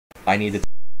I need the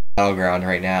Battleground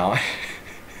right now.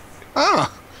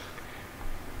 Oh.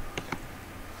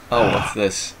 Oh, what's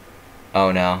this?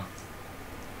 Oh no.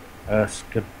 It's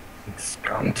good. It's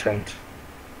content.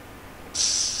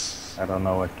 I don't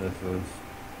know what this is.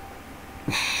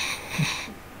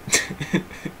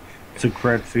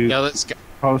 Sukretsu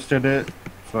posted it,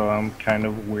 so I'm kind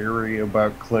of weary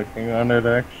about clicking on it,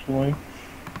 actually.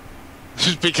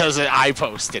 Just because I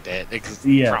posted it. It's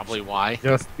probably why.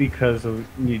 Just because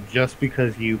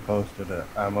you posted it,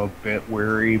 I'm a bit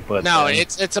weary. But no,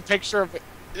 it's a picture of.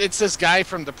 It's this guy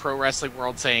from the pro wrestling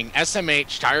world saying,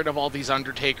 SMH, tired of all these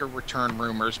Undertaker return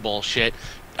rumors, bullshit.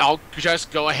 I'll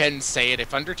just go ahead and say it.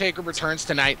 If Undertaker returns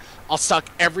tonight, I'll suck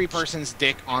every person's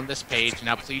dick on this page.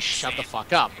 Now please shut the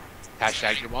fuck up.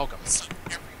 Hashtag you're welcome.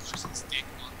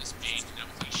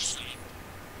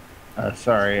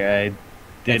 Sorry, I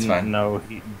didn't know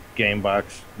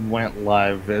Gamebox went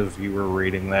live as you were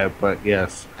reading that, but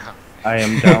yes, I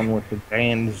am down with the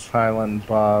Dane Silent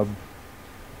Bob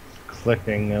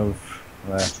clicking of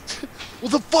that.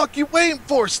 What the fuck you waiting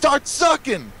for? Start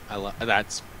sucking! I love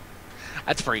that's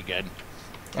pretty good.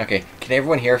 Okay, can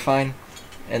everyone hear fine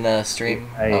in the stream?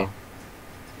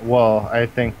 Well, I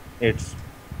think it's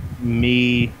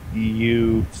me,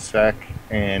 you, Sec,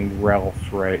 and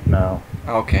Ralph right now.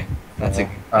 Okay, that's a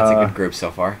good group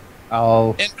so far.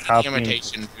 I'll copy.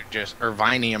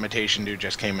 Viney Imitation Dude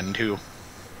just came in too.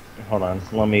 Hold on,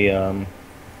 let me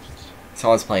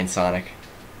Someone's playing Sonic.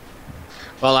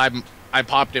 Well, I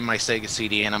popped in my Sega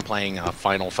CD and I'm playing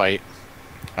Final Fight.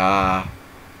 Yeah.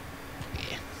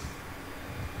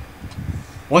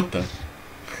 What the?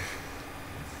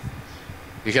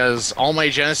 Because all my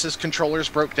Genesis controllers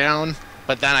broke down,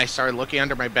 but then I started looking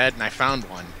under my bed and I found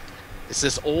one. It's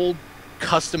this old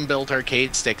custom-built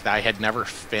arcade stick that I had never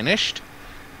finished,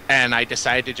 and I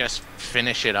decided to just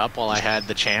finish it up while I had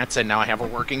the chance, and now I have a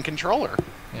working controller.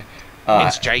 Yeah.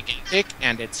 It's gigantic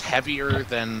and it's heavier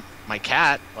than my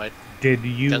cat, but did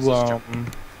you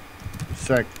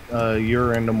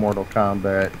you're into Mortal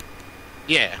Kombat?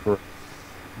 Yeah.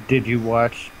 Did you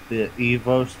watch the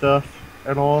Evo stuff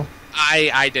at all?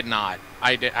 I did not.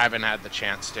 I haven't had the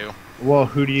chance to. Well,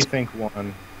 who do you think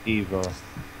won Evo?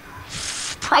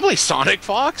 Probably Sonic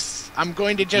Fox. I'm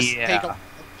going to just take a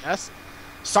guess.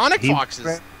 Sonic Fox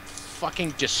is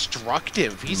fucking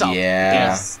destructive. He's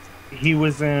he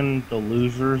was in the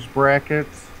losers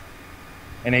brackets,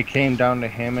 and it came down to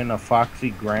him and a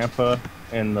Foxy Grandpa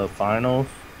in the finals.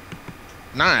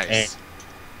 Nice.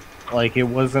 And, like, it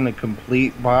wasn't a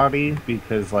complete body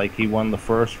because, like, he won the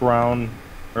first round,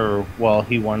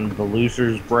 he won the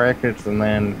losers brackets, and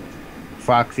then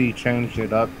Foxy changed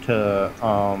it up to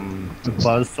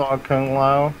Buzzsaw Kung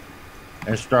Lao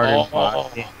and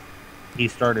started he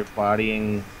started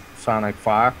bodying Sonic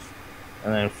Fox,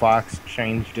 and then Fox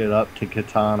changed it up to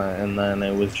Katana, and then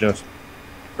it was just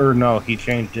he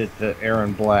changed it to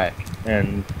Aaron Black,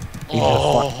 and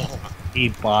he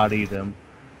bodied him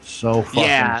so fucking.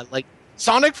 Yeah, like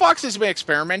Sonic Fox has been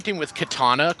experimenting with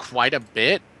Katana quite a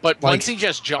bit, but once he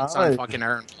just jumps on fucking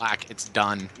Aaron Black, it's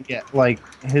done. Yeah, like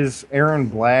his Aaron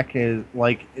Black is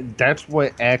like that's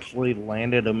what actually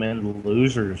landed him in the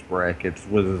losers brackets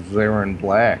was Aaron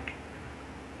Black.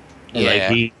 Yeah,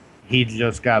 like he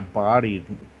just got bodied,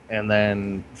 and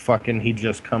then fucking he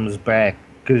just comes back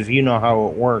because you know how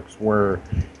it works. Where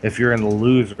if you're in the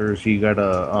losers, you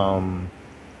gotta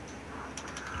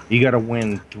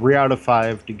win 3 out of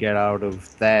 5 to get out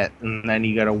of that, and then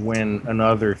you gotta win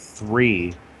another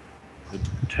 3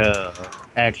 to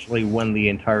actually win the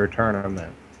entire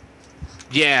tournament.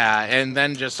 Yeah, and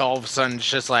then just all of a sudden, it's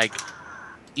just like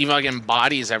he fucking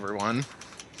bodies everyone.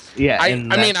 Yeah,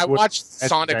 I watched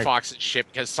Sonic Fox's shit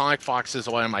because Sonic Fox is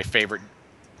one of my favorite.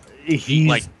 He's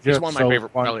one of my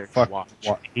favorite players to watch.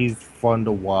 He's fun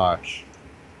to watch.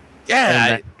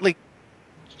 Yeah,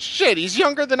 shit, he's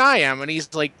younger than I am, and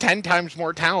he's like 10 times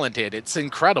more talented. It's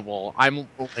incredible. I'm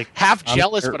half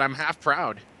jealous, but I'm half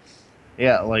proud.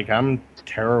 Yeah, like I'm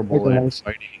terrible at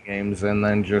fighting games, and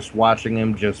then just watching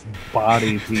him just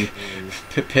body people.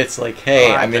 Pitt's like,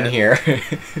 hey, I'm in here. Pitt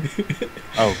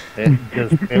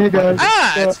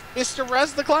it's Mr.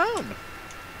 Rez the Clown.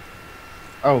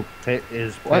 Oh, Pitt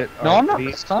is Pitt. No, I'm not.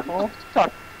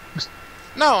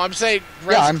 No, I'm saying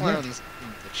Rez the Clown's in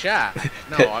the chat.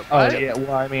 No, yeah.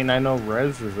 Well, I mean, I know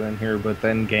Rez is in here, but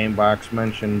then Gamebox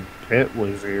mentioned Pitt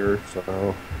was here,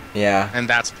 so yeah, and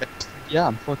that's Pitt. Yeah,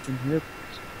 I'm fucking here.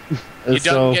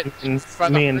 So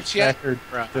me and Sec are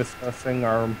discussing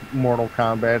our Mortal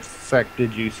Kombat. Sec,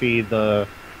 did you see the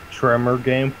Tremor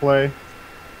gameplay?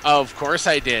 Of course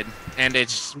I did, and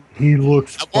he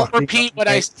looks. I won't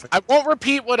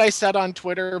repeat what I said on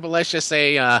Twitter, but let's just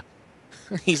say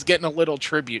He's getting a little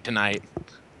tribute tonight.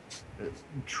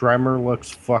 Tremor looks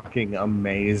fucking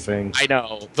amazing. I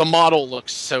know. The model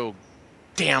looks so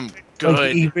damn Like,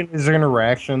 good. even his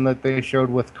interaction that they showed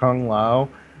with Kung Lao,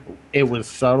 it was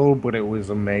subtle, but it was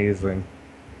amazing.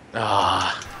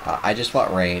 I just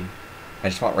want Rain. I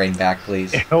just want Rain back,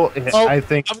 please. I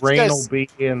think I was Rain gonna will be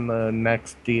in the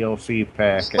next DLC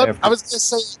pack. I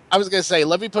was gonna say,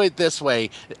 let me put it this way.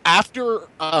 After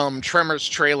Tremor's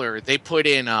trailer, they put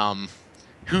in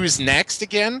Who's Next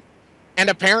again, and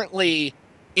apparently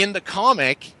in the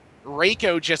comic,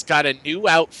 Reiko just got a new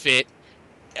outfit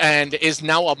and is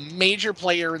now a major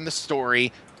player in the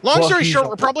story. Long story short,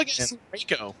 we're probably gonna see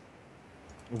Reiko.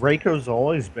 Reiko's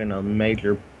always been a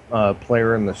major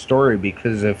player in the story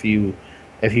because if you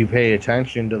pay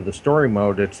attention to the story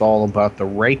mode, it's all about the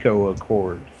Reiko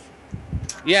Accords.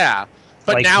 Yeah,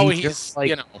 but Like, now he's he's just, like,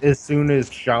 you know. as soon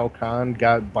as Shao Kahn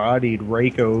got bodied,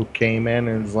 Reiko came in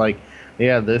and was like,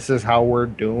 "Yeah, this is how we're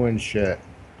doing shit.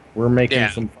 We're making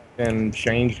some fucking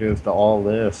changes to all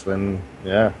this." And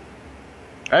yeah,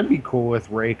 I'd be cool with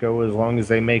Reiko as long as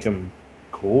they make him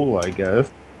cool, I guess.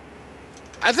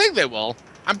 I think they will.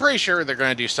 I'm pretty sure they're going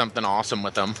to do something awesome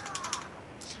with him.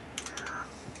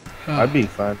 I'd be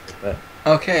fine with that.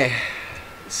 Okay,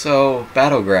 so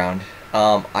Battleground.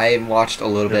 I watched a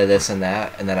little bit of this and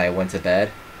that, and then I went to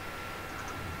bed.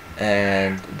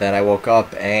 And then I woke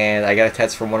up and I got a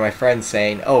text from one of my friends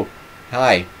saying, "Oh,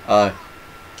 hi.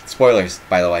 Spoilers,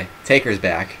 by the way. Taker's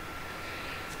back."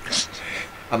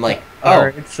 I'm like, "Oh,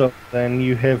 Alright, so then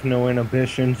you have no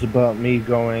inhibitions about me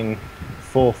going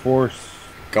full force.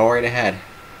 go right ahead."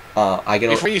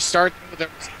 Before you start, there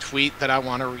was a tweet that I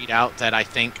want to read out that I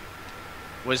think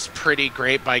was pretty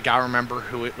great, but I gotta remember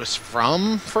who it was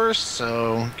from first,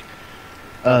 so...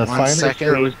 Find second.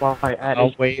 it, It was by I'll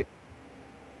Eddie. wait.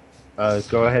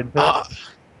 Go ahead, Bill.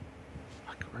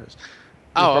 fuck, where is-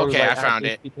 Oh, okay, I found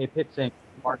it. HBK Pitt saying,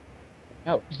 Mark,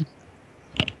 no.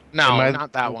 No, Am I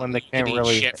not that the one. one that You can can't eat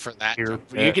really shit for that. hear You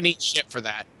that? can eat shit for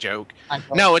that joke. I know.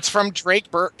 No, it's from Drake.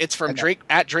 It's from I know. Drake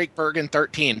at Drake Bergen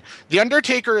 13. The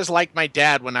Undertaker is like my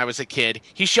dad when I was a kid.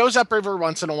 He shows up every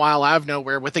once in a while out of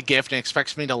nowhere with a gift and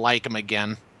expects me to like him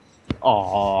again.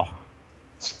 Aw.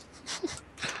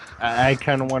 I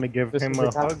kind of want to give This him is a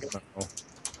the hug guy.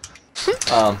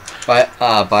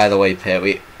 now. by the way, Pitt,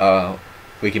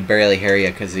 we can barely hear you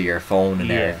because of your phone and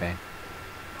Yeah. everything.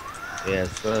 Yeah,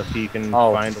 so if you can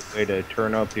Oh. find a way to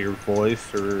turn up your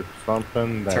voice or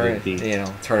something, that would be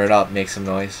Turn it up, make some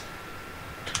noise.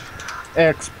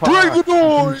 X-Pac. Bring the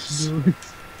noise!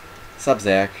 Sup,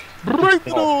 Zach? Break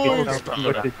the Oh, you noise! tell me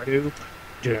what to do?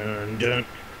 Dun, dun.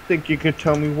 Think you could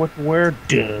tell me what to wear?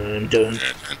 Dun, dun.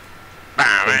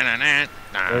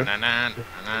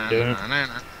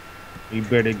 You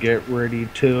better get ready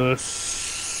to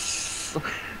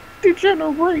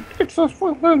degenerate. It's a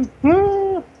fucking...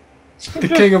 The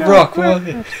King of Rock,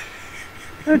 boy.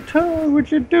 Tell me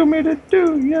what you do me to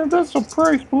do. Yeah, that's a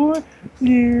price, boy.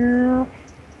 Yeah.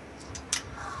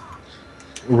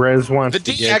 Rez wants The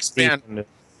to get DX band- deep into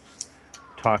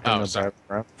talking Oh, about. sorry.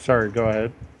 Sorry, go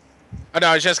ahead. Oh, no,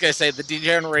 I was just gonna say the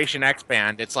Degeneration X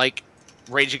Band. It's like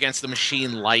Rage Against the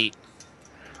Machine light.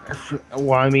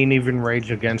 Well, I mean, even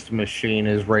Rage Against the Machine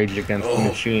is Rage Against the Oh.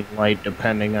 Machine light,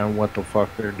 depending on what the fuck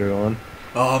they're doing.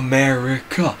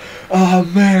 America,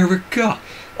 America,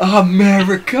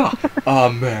 America,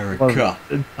 America,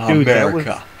 Dude,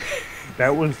 America.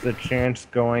 that was the chance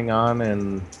going on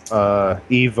in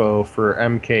Evo for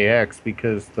MKX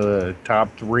because the top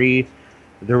three,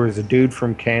 there was a dude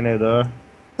from Canada,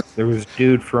 there was a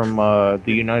dude from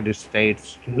the United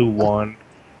States who won,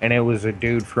 and it was a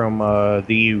dude from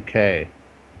the UK.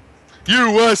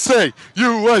 USA,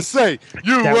 USA,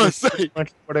 That was USA. pretty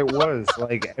much what it was.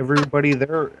 Like, everybody in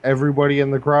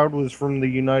the crowd was from the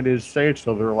United States,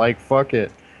 so they're like, fuck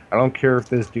it. I don't care if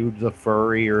this dude's a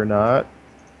furry or not.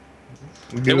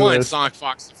 They Do wanted this. Sonic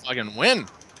Fox to fucking win.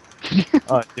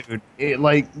 Dude,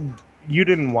 like, you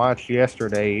didn't watch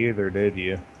yesterday either, did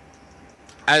you?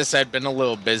 As I said, been a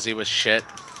little busy with shit.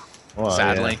 Well,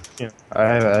 Sadly. Yeah,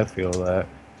 I feel that.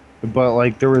 But,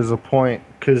 like, there was a point,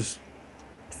 because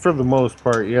for the most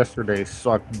part, yesterday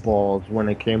sucked balls when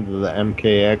it came to the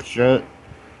MKX shit.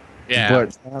 Yeah.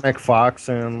 But Sonic Fox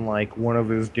and, like, one of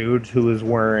his dudes who was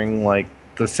wearing, like,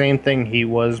 the same thing he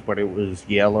was, but it was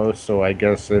yellow, so I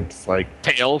guess it's, like,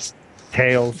 Tails.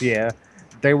 tails, yeah.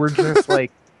 They were just,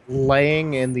 like,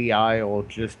 laying in the aisle,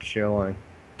 just chilling,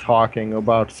 talking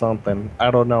about something. I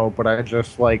don't know, but I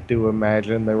just like to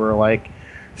imagine they were like,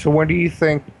 so when do you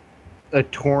think a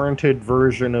torrented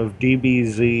version of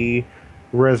DBZ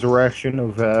Resurrection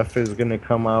of F is going to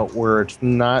come out where it's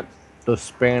not the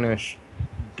Spanish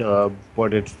dub,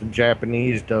 but it's the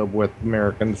Japanese dub with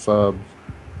American subs.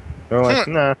 They're like,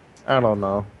 nah, I don't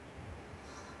know.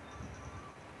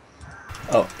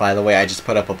 Oh, by the way, I just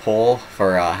put up a poll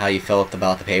for how you felt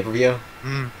about the pay-per-view.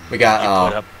 We got You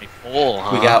put up a poll,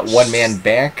 huh? we got One Man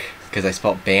Bank because I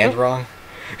spelled band wrong.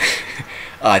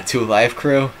 2 Live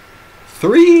Crew,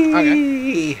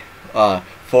 3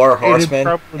 4 Horsemen, It'd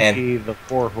probably and be the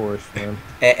 4 Horsemen.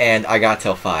 and I got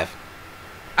till 5.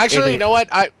 Actually, you know what?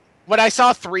 When I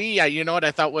saw 3, you know what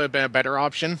I thought would have been a better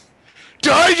option?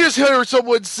 Did I just hear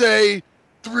someone say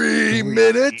 3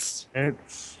 minutes?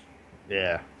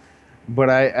 Yeah. But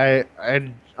I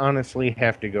honestly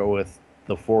have to go with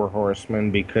the 4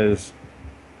 Horsemen because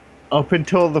up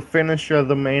until the finish of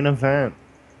the main event,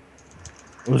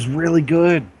 it was really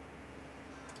good.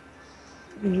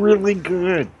 Really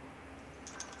good.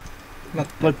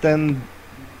 But then,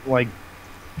 like,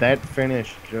 that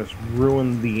finish just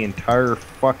ruined the entire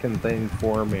fucking thing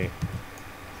for me.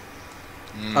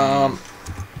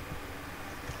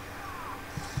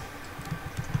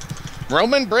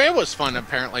 Roman Bray was fun,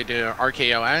 apparently, to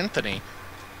RKO Anthony.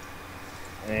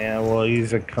 Yeah, well,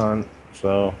 he's a cunt,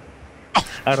 so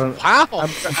I don't. Wow. I'm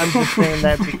just saying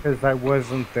that because I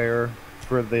wasn't there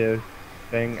for the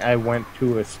thing. I went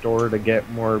to a store to get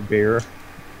more beer.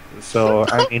 So,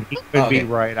 I mean, he could be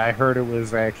right. I heard it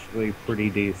was actually pretty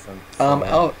decent.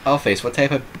 So. Lface, what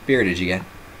type of beer did you get?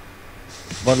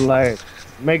 Bud Light.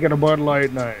 Make it a Bud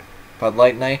Light night. Bud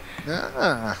Light night?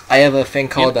 I have a thing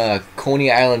called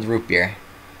Coney Island root beer.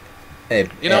 Hey,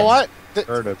 you know what?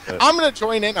 Heard of it. I'm going to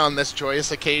join in on this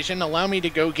joyous occasion. Allow me to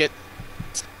go get...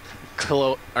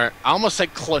 I almost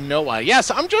said Klonoa.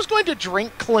 Yes, I'm just going to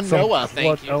drink Klonoa,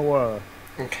 thank you.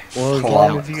 Okay. Well, as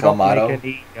long as you don't make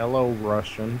any yellow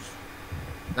Russians.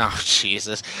 Oh,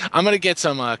 Jesus. I'm going to get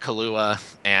some Kahlua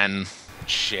and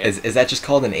shit. Is that just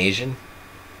called an Asian?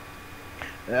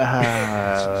 Did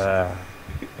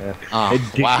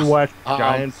you watch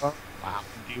Giant Bomb? Wow.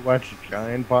 Did you watch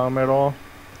Giant Bomb at all?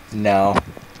 No.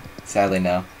 Sadly,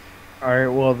 no.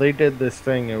 Alright, well, they did this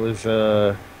thing. It was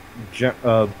a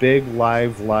big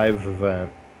live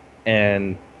event.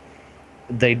 And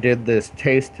they did this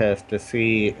taste test to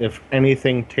see if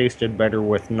anything tasted better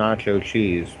with nacho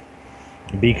cheese.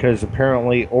 Because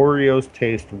apparently Oreos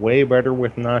taste way better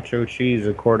with nacho cheese,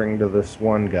 according to this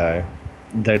one guy.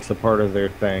 That's a part of their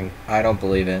thing. I don't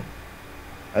believe it.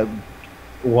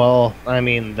 Well, I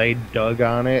mean, they dug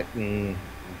on it and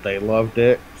they loved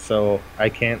it, so I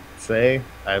can't say.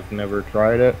 I've never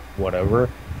tried it, whatever.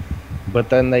 But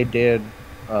then they did,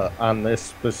 on this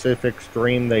specific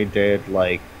stream, they did,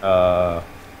 like,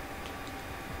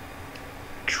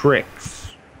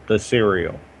 Trix, the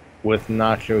cereal, with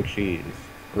nacho cheese.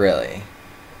 Really?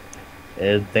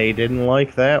 They didn't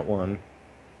like that one.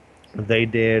 They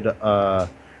did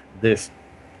this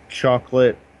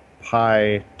chocolate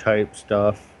pie type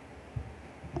stuff.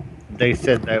 They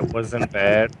said that wasn't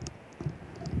bad.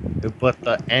 But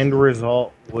the end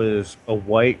result was a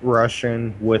white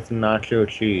Russian with nacho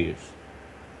cheese.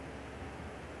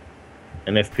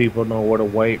 And if people know what a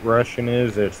white Russian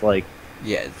is, it's like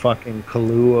fucking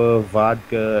Kahlua,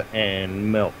 vodka,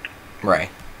 and milk. Right.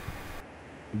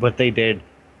 But they did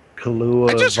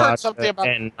Kahlua, vodka,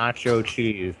 and nacho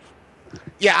cheese.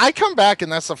 Yeah, I come back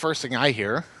and that's the first thing I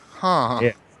hear. Huh.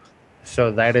 Yeah.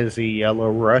 So that is a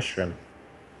yellow Russian.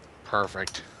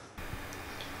 Perfect.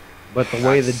 But the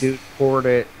way the dude poured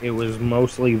it, it was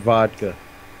mostly vodka.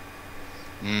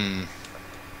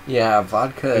 Yeah,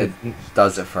 vodka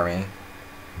does it for me.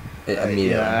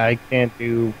 Immediately. Yeah, I can't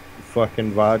do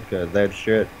fucking vodka. That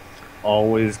shit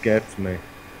always gets me.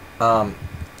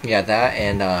 Yeah, that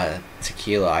and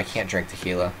tequila. I can't drink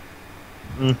tequila.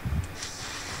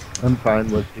 I'm fine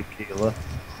with tequila.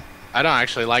 I don't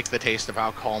actually like the taste of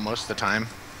alcohol most of the time.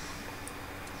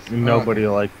 Nobody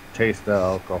likes the taste of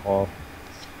alcohol.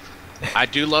 I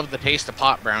do love the taste of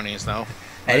pot brownies, though.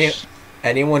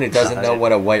 Anyone who doesn't know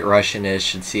what a White Russian is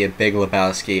should see a Big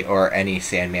Lebowski or any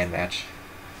Sandman match.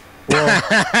 Well,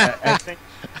 I think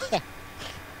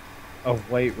a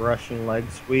White Russian leg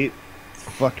sweep.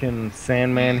 Fucking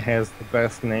Sandman has the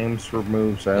best names for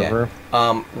moves ever.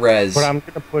 Yeah. Rez. But I'm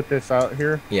gonna put this out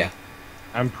here. Yeah.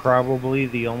 I'm probably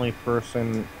the only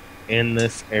person in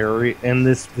this area, in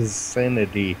this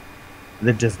vicinity,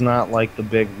 that does not like the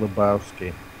Big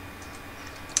Lebowski.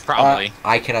 Probably.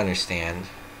 I can understand.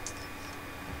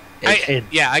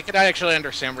 I could actually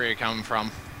understand where you're coming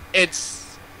from.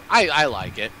 I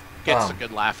like it. Gets a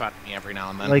good laugh out of me every now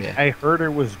and then. Like, I heard it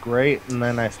was great, and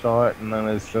then I saw it, and then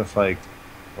it's just like,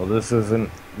 well, this isn't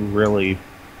really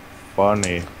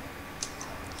funny.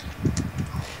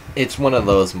 It's one of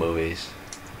those movies.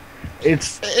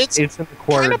 It's it's an kind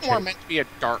acquired of more taste. meant to be a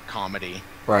dark comedy.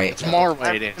 Right. It's more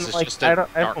what it is. And, It's like, just a dark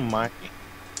I don't mind. comedy.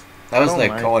 That was I the don't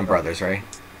mind Coen that. brothers, right?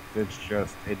 It's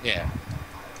just Yeah.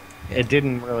 it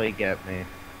didn't really get me.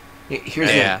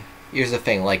 Yeah. Here's the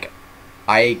thing. Like,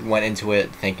 I went into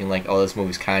it thinking like, oh, this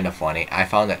movie's kind of funny. I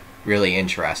found it really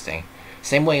interesting.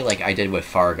 Same way like I did with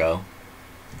Fargo.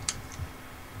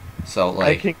 So I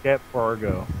like, can get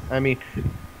Fargo. I mean,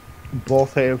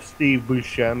 both have Steve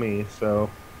Buscemi, so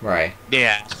right.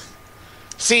 Yeah.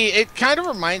 See, it kind of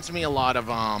reminds me a lot of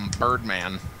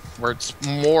Birdman, where it's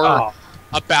more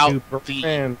about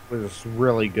Superman was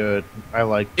really good. I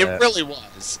like It that. really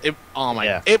was.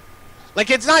 Yeah.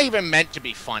 It's not even meant to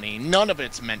be funny. None of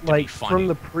it's meant to be Like funny. from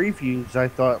the previews, I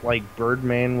thought like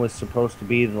Birdman was supposed to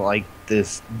be like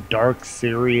this dark,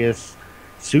 serious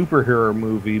superhero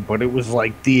movie, but it was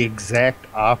like the exact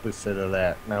opposite of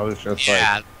that. And I was just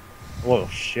like, "Well,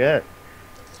 shit."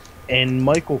 And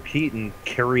Michael Keaton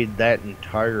carried that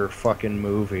entire fucking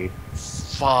movie.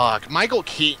 Fuck. Michael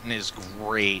Keaton is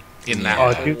great in that.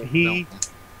 Oh, whole dude, film.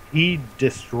 he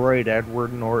destroyed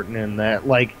Edward Norton in that.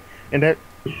 Like, and that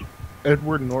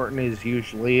Edward Norton is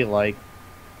usually like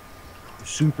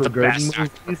super The good best in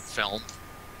actor in movies. film.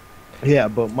 Yeah,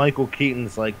 but Michael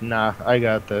Keaton's like, nah, I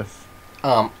got this.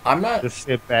 I'm not. Just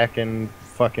sit back and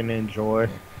fucking enjoy.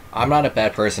 I'm not a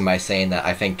bad person by saying that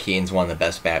I think Keaton's one of the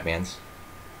best Batmans.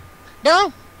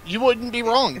 No, you wouldn't be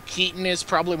wrong. Keaton is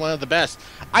probably one of the best.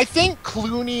 I think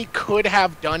Clooney could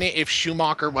have done it if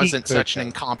Schumacher wasn't could such an have.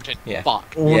 incompetent Yeah.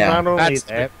 fuck. Well, Yeah. not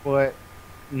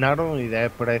only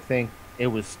that, but I think it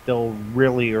was still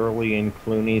really early in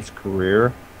Clooney's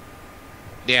career.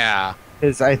 Yeah.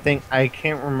 Because I think I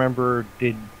can't remember.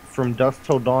 Did From Dusk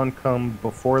Till Dawn come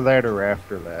before that or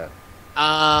after that?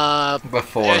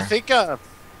 Before. I think,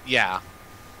 yeah.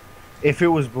 If it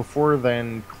was before,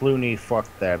 then Clooney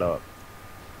fucked that up.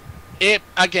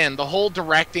 Again, the whole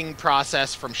directing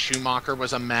process from Schumacher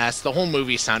was a mess. The whole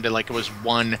movie sounded like it was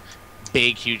one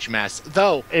big, huge mess.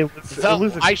 Though, It was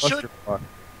a clusterfuck.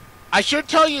 I should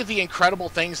tell you the incredible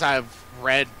things I've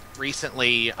read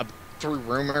recently through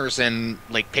rumors and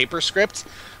like paper scripts.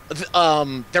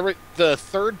 There were the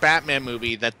third Batman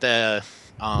movie that that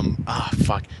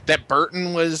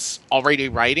Burton was already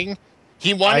writing.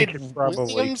 He I wanted could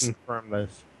probably Williams. confirm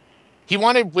this. He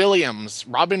wanted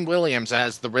Robin Williams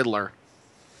as the Riddler.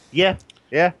 Yeah,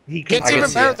 he could. Gets I can even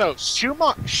see better it. though.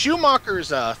 Schumacher's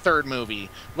third movie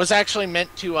was actually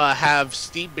meant to have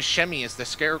Steve Buscemi as the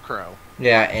Scarecrow.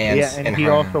 Yeah, and he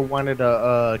her- also wanted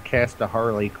to cast a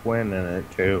Harley Quinn in it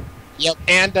too. Yep,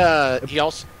 and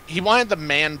he wanted the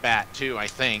Man Bat too. I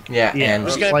think. Yeah, Yeah, and It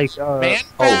was gonna like Man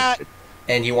oh, Bat.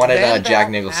 and he wanted Man Jack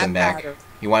Bat, Nicholson Man back. Bat.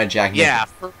 He wanted Jack. Yeah,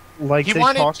 like he they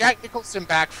wanted talked- Jack Nicholson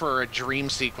back for a dream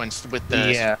sequence with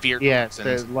the fear dogs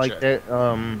and like shit.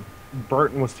 that.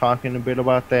 Burton was talking a bit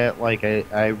about that. Like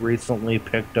I recently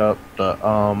picked up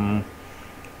the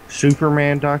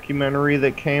Superman documentary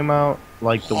that came out,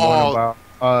 like the one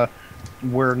about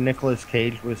where Nicolas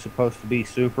Cage was supposed to be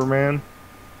Superman.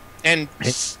 And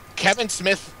Kevin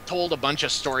Smith told a bunch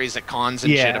of stories at cons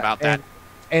and shit about that.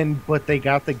 But they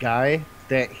got the guy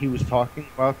that he was talking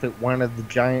about that wanted the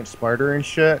giant spider and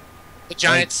shit. The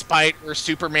giant spider,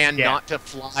 Superman not to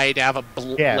fly, to have a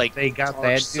they got large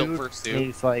that dude. silver And suit. he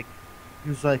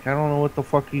was like, I don't know what the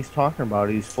fuck he's talking about.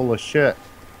 He's full of shit.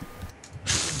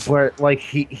 But like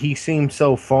he seems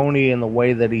so phony in the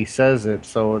way that he says it.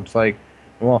 So it's like,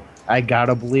 well, I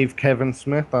gotta believe Kevin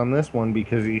Smith on this one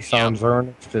because he sounds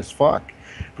earnest as fuck.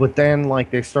 But then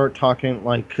like they start talking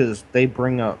like because they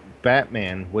bring up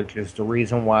Batman, which is the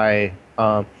reason why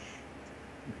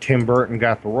Tim Burton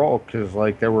got the role because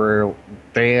like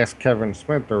they asked Kevin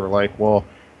Smith, they were like, well,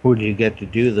 who did you get to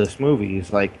do this movie?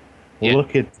 He's like, well,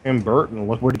 look at Tim Burton,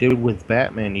 look what he did with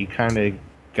Batman. You kind of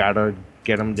gotta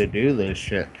get him to do this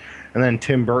shit. And then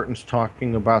Tim Burton's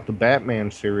talking about the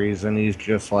Batman series, and he's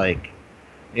just like,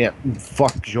 yeah,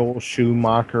 fuck Joel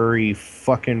Schumacher, he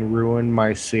fucking ruined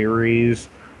my series,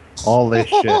 all this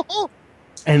shit.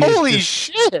 And Holy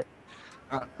shit!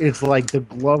 It's like the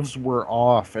gloves were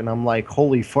off, and I'm like,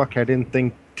 holy fuck, I didn't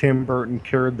think Tim Burton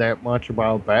cared that much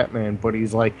about Batman. But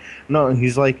he's like, no,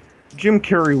 he's like, Jim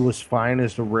Carrey was fine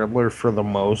as the Riddler for the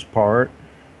most part.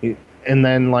 And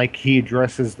then, like, he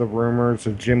addresses the rumors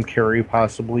of Jim Carrey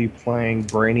possibly playing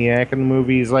Brainiac in the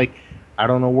movie. He's like, I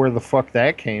don't know where the fuck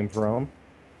that came from.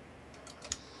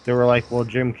 They were like, well,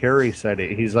 Jim Carrey said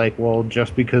it. He's like, well,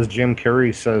 just because Jim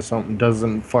Carrey says something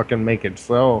doesn't fucking make it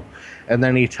so. And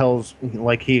then he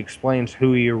explains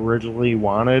who he originally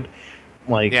wanted.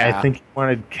 Like, I think he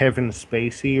wanted Kevin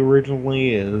Spacey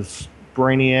originally as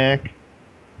Brainiac.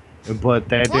 But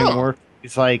that didn't work.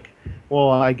 He's like, well,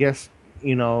 I guess,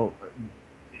 you know,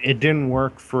 it didn't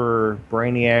work for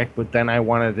Brainiac, but then I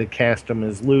wanted to cast him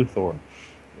as Luthor.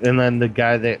 And then the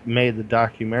guy that made the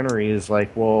documentary is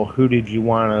like, well, who did you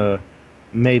want to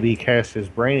maybe cast as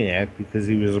Brainiac? Because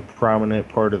he was a prominent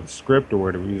part of the script or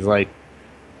whatever. He's like,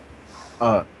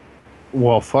 uh,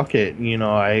 well, fuck it. You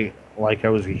know, I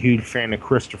was a huge fan of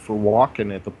Christopher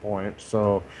Walken at the point,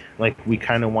 so like we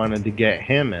kind of wanted to get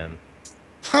him in.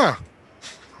 Huh.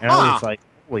 And I was like,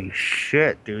 holy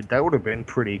shit, dude, that would have been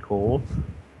pretty cool.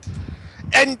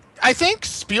 And I think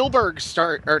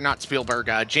not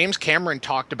Spielberg, James Cameron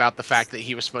talked about the fact that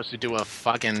he was supposed to do a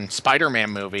fucking Spider-Man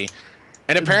movie.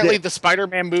 And apparently the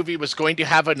Spider-Man movie was going to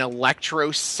have an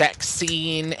electro sex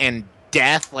scene and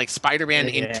death, like Spider-Man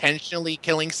intentionally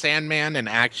killing Sandman and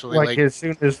actually like as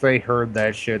soon as they heard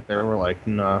that shit, they were like,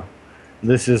 nah,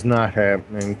 this is not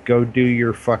happening. Go do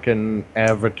your fucking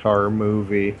Avatar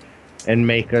movie and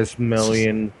make us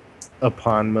million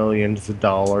upon millions of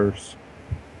dollars.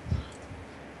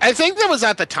 I think that was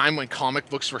at the time when comic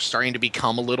books were starting to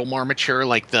become a little more mature,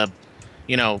 like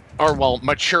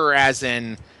mature as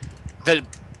in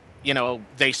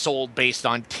they sold based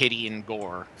on titty and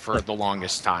gore for the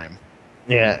longest time.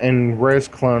 Yeah, and Rez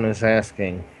Clone is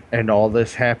asking, and all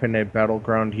this happened at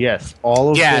Battleground? Yes, all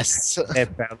of this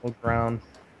at Battleground.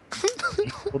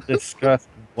 People discussed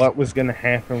what was going to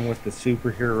happen with the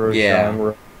superhero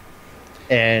genre,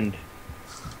 and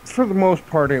for the most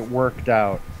part, it worked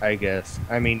out, I guess.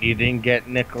 I mean, you didn't get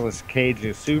Nicolas Cage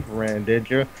as Superman, did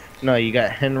you? No, you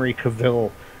got Henry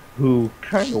Cavill, who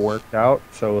kind of worked out,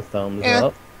 so a thumbs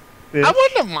up. Bitch. I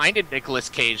wouldn't have minded Nicolas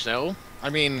Cage, though. I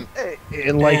mean... from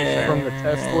the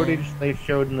test footage they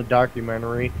showed in the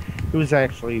documentary, it was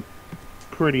actually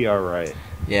pretty alright.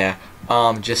 Yeah.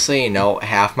 Just so you know,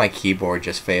 half my keyboard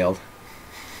just failed.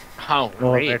 Oh,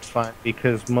 well, that's fine,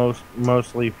 because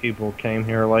mostly people came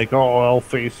here like, oh,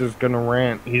 Lface is gonna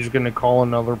rant. He's gonna call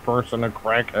another person a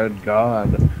crackhead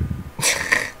god.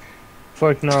 It's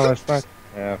like, no, that's not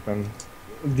gonna happen.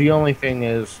 The only thing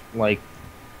is, like,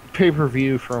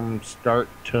 pay-per-view from start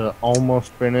to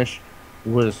almost finish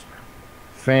was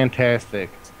fantastic.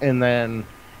 And then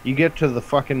you get to the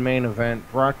fucking main event,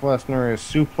 Brock Lesnar is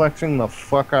suplexing the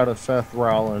fuck out of Seth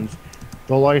Rollins.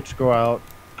 The lights go out,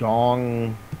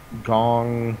 gong,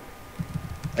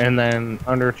 and then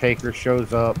Undertaker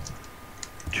shows up,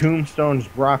 tombstones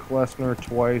Brock Lesnar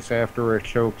twice after a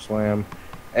chokeslam,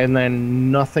 and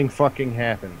then nothing fucking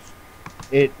happens.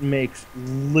 It makes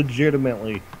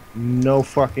legitimately no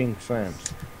fucking sense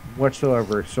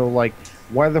whatsoever. So, like,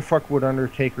 why the fuck would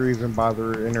Undertaker even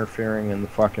bother interfering in the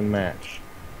fucking match?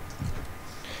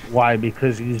 Why?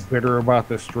 Because he's bitter about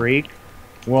the streak?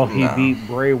 Well, he beat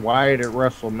Bray Wyatt at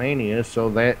WrestleMania, so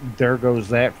there goes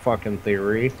that fucking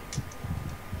theory.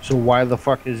 So why the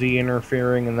fuck is he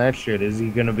interfering in that shit? Is he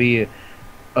gonna be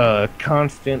a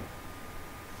constant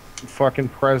fucking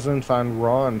presence on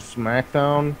Raw and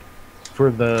SmackDown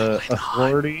for the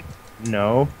Authority?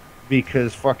 No,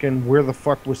 because fucking where the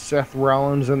fuck was Seth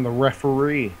Rollins and the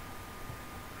referee?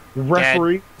 The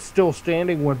referee was still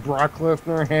standing when Brock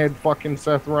Lesnar had fucking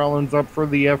Seth Rollins up for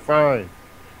the F5.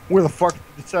 Where the fuck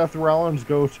did Seth Rollins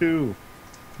go to?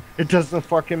 It doesn't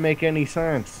fucking make any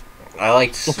sense. I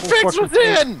liked the fix was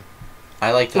in.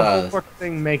 I liked the whole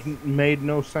fucking thing made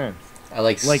no sense. I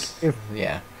like if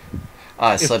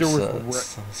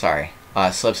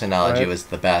Slip's analogy was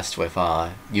the best with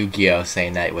Yu-Gi-Oh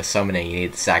saying that with summoning you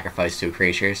need to sacrifice 2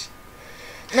 creatures.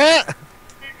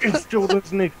 It still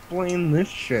doesn't explain this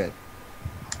shit.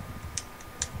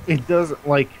 It doesn't,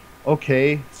 like,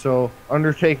 okay, so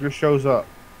Undertaker shows up.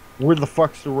 Where the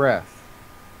fuck's the ref?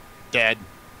 Dead.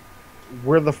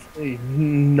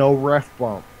 No ref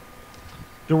bump.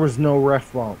 There was no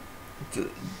ref bump.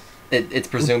 It's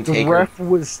presumed the ref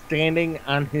was standing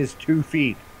on his 2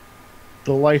 feet.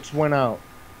 The lights went out.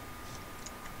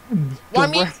 Well, I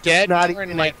mean, dead not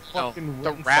in like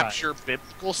the rapture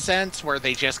biblical sense, where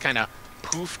they just kind of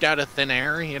poofed out of thin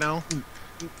air, you know?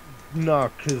 No,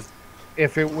 because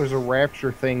if it was a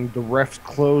rapture thing, the ref's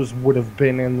clothes would have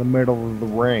been in the middle of the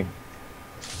ring.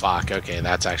 Fuck, okay,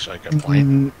 that's actually a good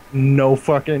point. No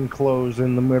fucking clothes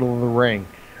in the middle of the ring.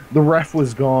 The ref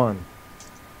was gone.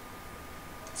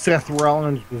 Seth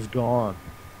Rollins was gone.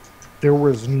 There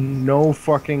was no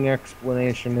fucking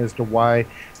explanation as to why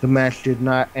the match did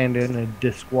not end in a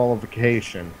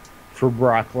disqualification for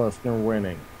Brock Lesnar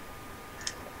winning.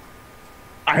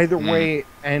 Either way it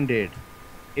ended,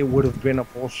 it would have been a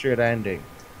bullshit ending.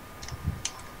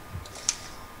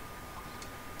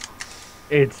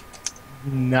 It's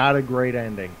not a great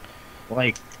ending.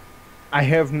 Like, I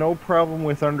have no problem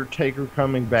with Undertaker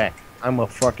coming back. I'm a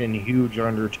fucking huge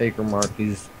Undertaker mark.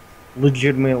 He's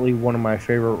legitimately one of my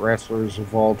favorite wrestlers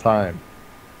of all time.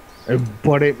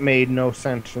 But it made no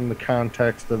sense in the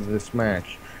context of this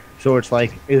match. So it's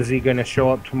like, is he going to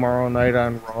show up tomorrow night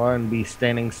on Raw and be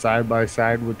standing side by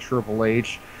side with Triple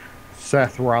H,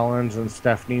 Seth Rollins, and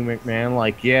Stephanie McMahon?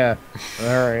 Like, yeah,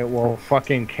 all right, well,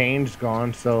 fucking Kane's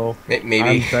gone, so Maybe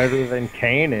I'm better than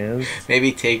Kane is.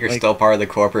 maybe Taker's Like, still part of the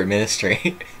corporate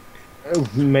ministry.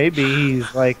 maybe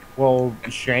he's like, well,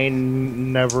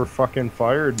 Shane never fucking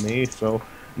fired me, so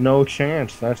no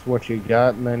chance. That's what you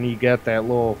got. And then you got that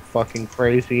little fucking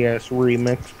crazy ass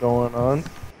remix going on.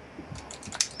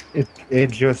 It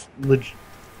just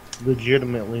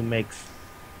legitimately makes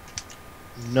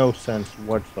no sense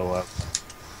whatsoever.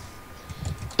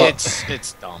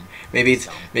 It's dumb. Maybe It's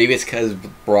dumb. it's because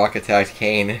Brock attacked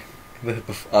Kane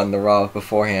on the Raw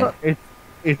beforehand.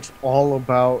 It's all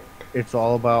about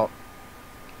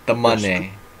The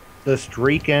money. the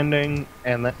streak ending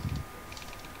and that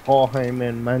Paul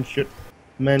Heyman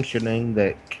mentioning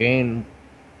that Kane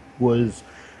was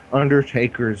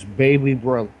Undertaker's baby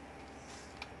brother.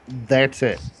 That's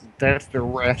it. That's the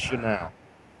rationale.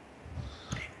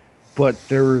 But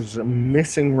there's a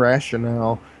missing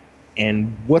rationale,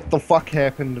 and what the fuck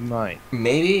happened tonight?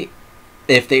 Maybe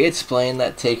if they explain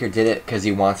that Taker did it because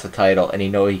he wants the title and he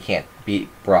know he can't beat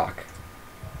Brock,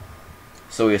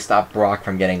 so he stop Brock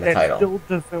from getting the That title. still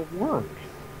doesn't work.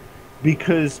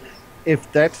 Because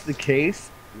if that's the case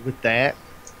with that,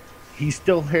 he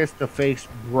still has to face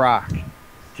Brock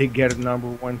to get a number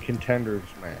one contenders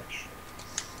match.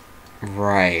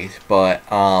 Right, but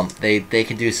they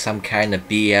can do some kind of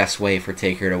BS way for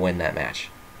Taker to win that match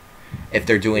if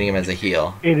they're doing him as a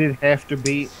heel. It'd have to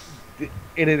be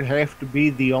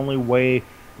the only way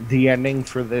the ending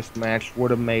for this match would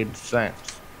have made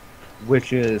sense,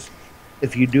 which is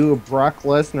if you do a Brock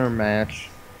Lesnar match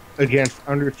against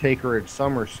Undertaker at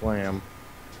SummerSlam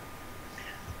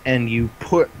and you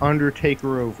put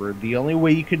Undertaker over, the only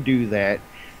way you could do that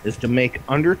is to make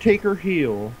Undertaker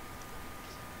heel,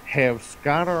 have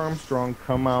Scott Armstrong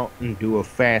come out and do a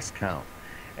fast count.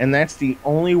 And that's the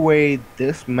only way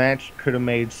this match could have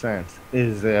made sense,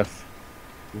 is if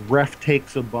ref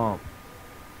takes a bump,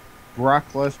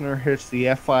 Brock Lesnar hits the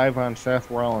F5 on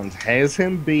Seth Rollins, has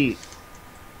him beat,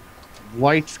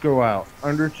 lights go out,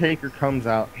 Undertaker comes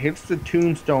out, hits the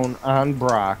tombstone on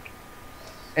Brock,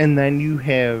 and then you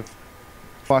have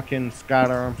fucking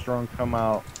Scott Armstrong come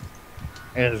out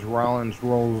as Rollins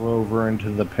rolls over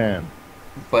into the pin.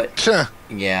 But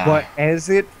yeah, But as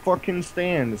it fucking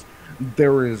stands,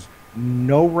 there is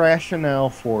no rationale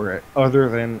for it other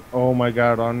than, oh my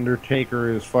god, Undertaker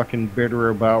is fucking bitter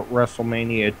about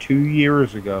WrestleMania 2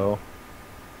 years ago,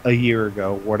 a year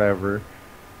ago, whatever.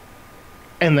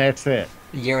 And that's it.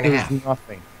 year and a There's half.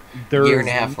 nothing. Year and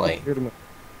a half late.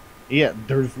 Yeah,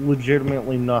 there's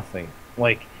legitimately nothing.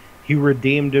 Like, he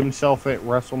redeemed himself at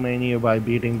WrestleMania by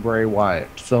beating Bray Wyatt.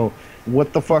 So,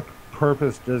 what the fuck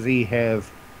purpose does he have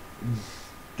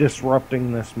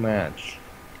disrupting this match?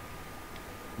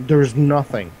 There's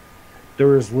nothing.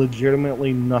 There is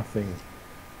legitimately nothing.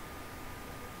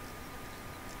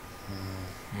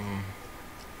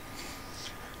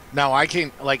 No, I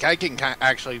can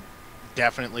actually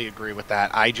definitely agree with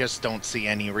that. I just don't see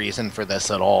any reason for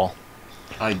this at all.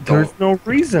 I don't. There's no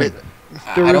reason.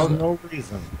 I There is don't. no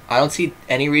reason. I don't see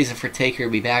any reason for Taker to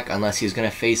be back unless he's gonna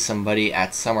face somebody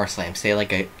at SummerSlam, say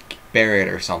like a Barrett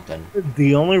or something.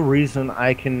 The only reason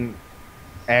I can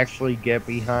actually get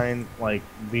behind, like,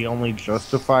 the only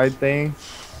justified thing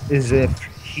is if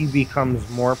he becomes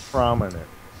more prominent.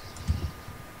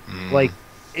 Like,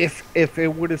 if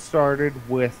it would have started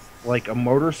with, like, a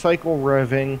motorcycle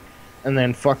revving and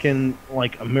then fucking,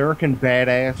 like, American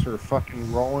Badass or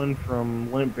fucking Rollin'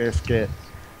 from Limp Bizkit,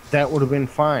 that would have been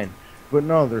fine. But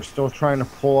no, they're still trying to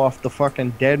pull off the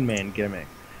fucking dead man gimmick.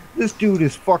 This dude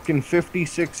is fucking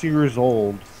 56 years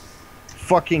old,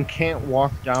 fucking can't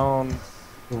walk down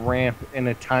the ramp in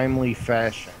a timely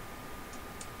fashion.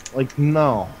 Like,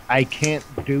 no, I can't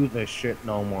do this shit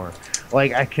no more.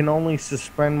 Like, I can only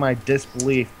suspend my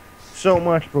disbelief so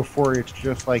much before it's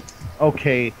just like,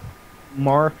 okay,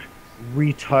 Mark,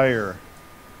 retire.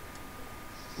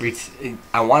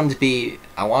 I want him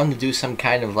to do some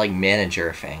kind of like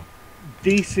manager thing.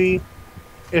 DC,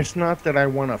 it's not that I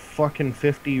want a fucking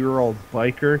 50-year-old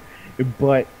biker,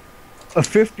 but a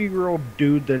 50-year-old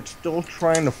dude that's still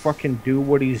trying to fucking do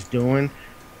what he's doing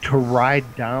to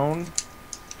ride down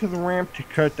to the ramp to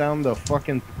cut down the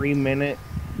fucking 3-minute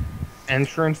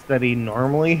entrance that he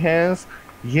normally has.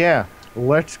 Yeah,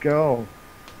 let's go.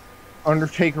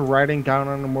 Undertaker riding down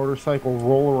on a motorcycle,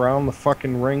 roll around the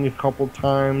fucking ring a couple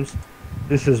times,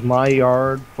 This is my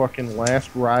yard. Fucking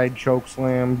last ride,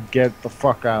 chokeslam. Get the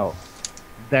fuck out.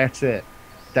 That's it.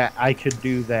 That I could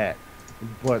do that.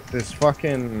 But this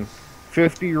fucking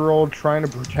 50-year-old trying to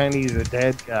pretend he's a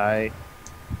dead guy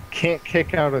can't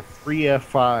kick out of 3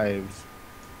 F5s.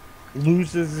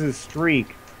 Loses his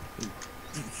streak.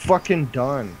 Fucking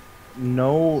done.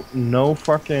 No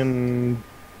fucking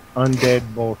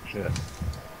undead bullshit.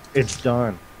 It's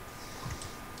done.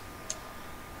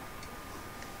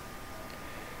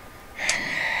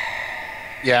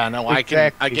 Yeah, no,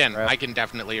 Exactly, I can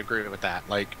definitely agree with that.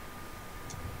 Like,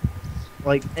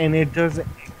 and it doesn't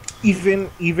even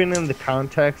in the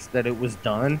context that it was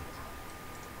done.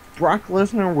 Brock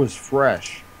Lesnar was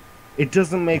fresh. It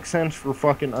doesn't make sense for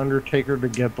fucking Undertaker to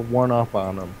get the one up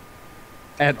on him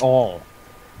at all.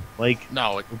 Like,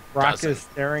 no, it Brock doesn't. is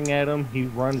staring at him, he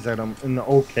runs at him, and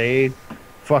okay,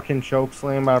 fucking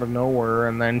chokeslam out of nowhere,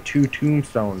 and then 2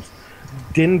 tombstones.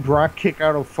 Didn't Brock kick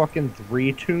out of fucking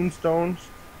 3 tombstones?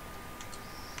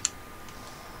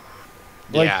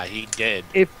 Like, Yeah, he did.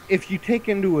 If you take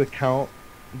into account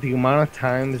the amount of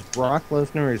times Brock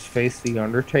Lesnar has faced The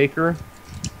Undertaker,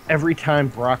 every time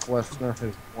Brock Lesnar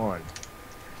has won.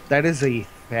 That is a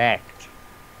fact.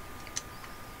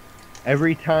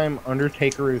 Every time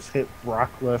Undertaker has hit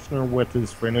Brock Lesnar with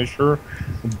his finisher,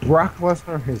 Brock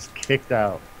Lesnar has kicked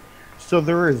out. So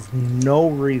there is no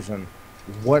reason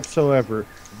whatsoever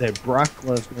that Brock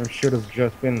Lesnar should have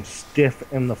just been stiff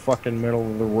in the fucking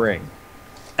middle of the ring.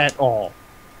 At all.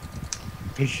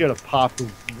 He should have popped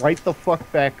right the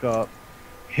fuck back up,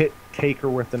 hit Taker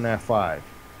with an F5.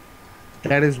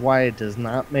 That is why it does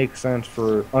not make sense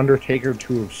for Undertaker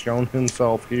to have shown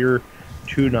himself here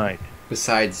tonight.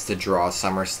 Besides to draw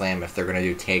SummerSlam if they're going to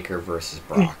do Taker versus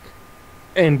Brock.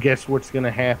 And guess what's going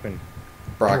to happen?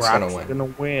 Brock's going to win. Gonna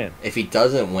win. If he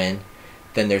doesn't win,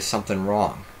 then there's something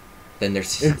wrong. Then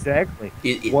there's... Exactly.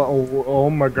 Well, oh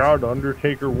my god,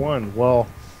 Undertaker won. Well,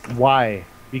 why?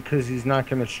 Because he's not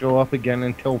going to show up again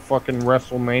until fucking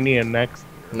WrestleMania next.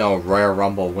 No, Royal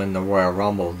Rumble, win the Royal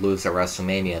Rumble, lose at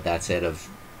WrestleMania. That's it of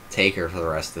Taker for the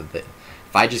rest of it.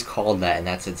 If I just called that and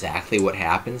that's exactly what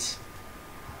happens,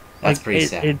 that's like, pretty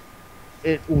sad.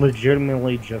 It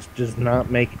legitimately just does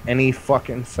not make any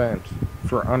fucking sense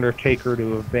for Undertaker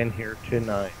to have been here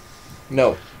tonight.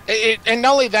 No. And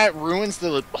not only that, ruins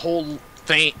the whole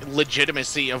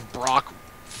legitimacy of Brock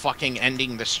fucking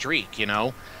ending the streak, you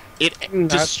know? It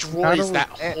destroys that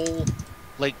whole,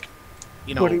 like,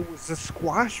 you know... But it was a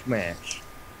squash match.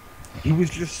 He was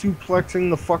just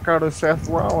suplexing the fuck out of Seth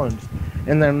Rollins.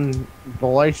 And then the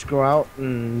lights go out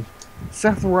and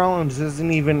Seth Rollins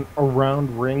isn't even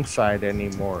around ringside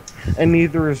anymore. And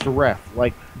neither is the ref.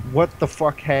 Like, what the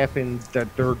fuck happened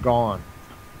that they're gone?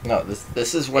 No,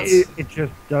 this is what's... It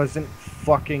just doesn't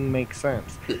fucking make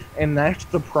sense. And that's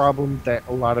the problem that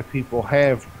a lot of people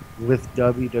have with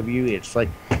WWE. It's like,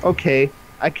 okay,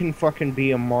 I can fucking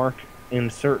be a mark in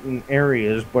certain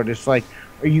areas, but it's like,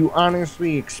 are you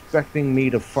honestly expecting me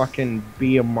to fucking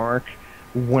be a mark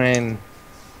when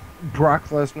Brock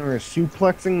Lesnar is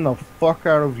suplexing the fuck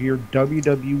out of your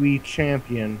WWE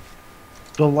champion,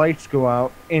 the lights go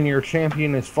out, and your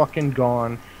champion is fucking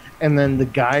gone, and then the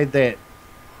guy that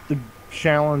the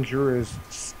challenger is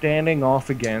standing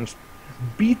off against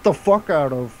beat the fuck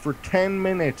out of for 10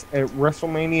 minutes at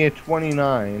WrestleMania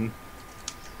 29.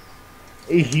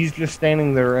 He's just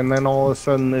standing there, and then all of a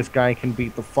sudden this guy can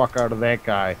beat the fuck out of that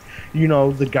guy. You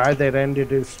know, the guy that ended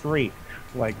his streak.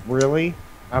 Like, really?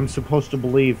 I'm supposed to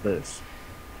believe this.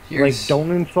 Like,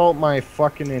 don't insult my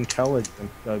fucking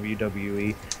intelligence,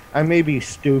 WWE. I may be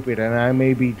stupid and I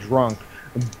may be drunk,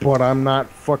 but I'm not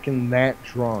fucking that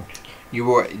drunk.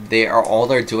 All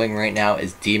they're doing right now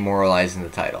is demoralizing the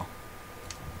title.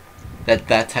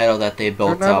 That title that they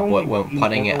built up when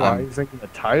putting it on the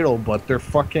title, but they're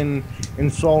fucking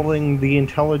insulting the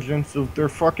intelligence of their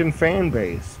fucking fan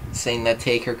base. Saying that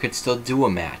Taker could still do a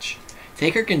match.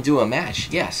 Taker can do a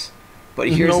match, yes. But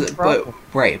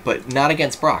but not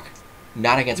against Brock.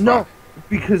 Not against Brock. No,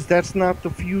 because that's not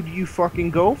the feud you fucking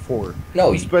go for.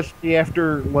 No, especially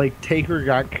after like Taker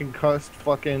got concussed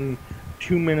fucking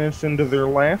 2 minutes into their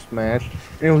last match,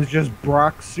 and it was just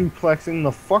Brock suplexing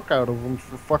the fuck out of him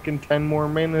for fucking 10 more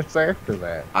minutes after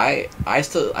that. I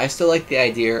still like the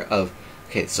idea of,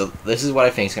 okay, so this is what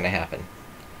I think is going to happen.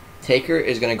 Taker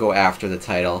is going to go after the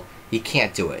title. He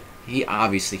can't do it. He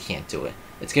obviously can't do it.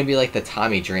 It's going to be like the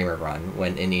Tommy Dreamer run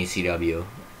when in ECW,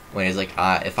 when he's like,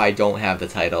 if I don't have the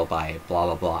title by blah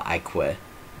blah blah, I quit.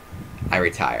 I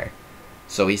retire.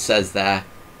 So he says that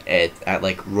at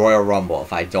like Royal Rumble,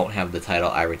 if I don't have the title,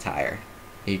 I retire.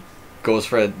 He goes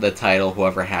for the title,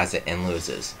 whoever has it, and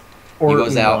loses. Or he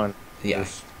goes out, yeah.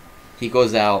 He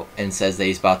goes out and says that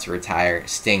he's about to retire.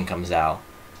 Sting comes out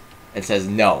and says,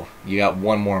 "No, you got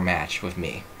one more match with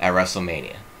me at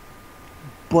WrestleMania."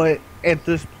 But at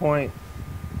this point,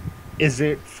 is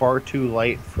it far too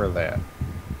late for that?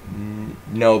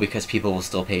 No, because people will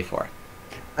still pay for it.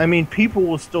 I mean, people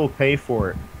will still pay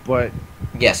for it, but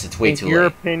Yes, it's way too in your late.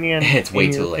 opinion, It's way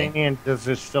in too your late. opinion, does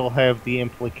it still have the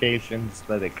implications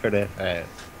that it could have had?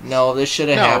 No, this should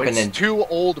have No, happened it's in. two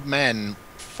old men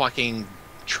fucking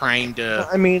trying to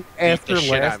I mean, beat after the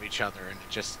shit out last of each other, and it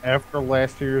just after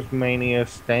last year's Mania,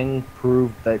 Sting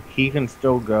proved that he can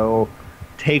still go.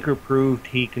 Taker proved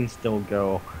he can still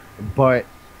go, but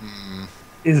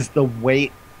is the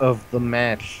weight of the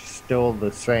match still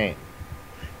the same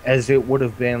as it would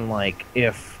have been like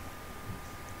if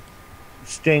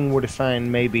Sting would have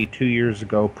signed maybe 2 years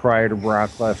ago prior to Brock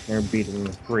Lesnar beating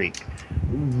the Freak?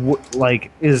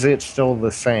 Like, is it still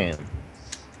the same?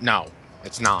 no,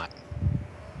 it's not.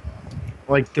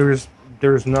 Like, there's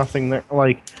nothing there.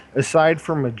 Like, aside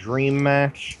from a dream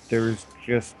match, there's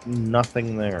just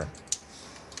nothing there.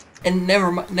 And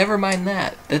never mind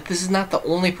that. That this is not the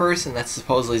only person that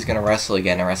supposedly is going to wrestle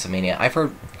again at WrestleMania. I've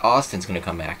heard Austin's going to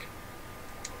come back.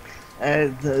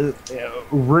 The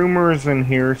rumors in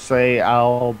here say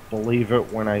I'll believe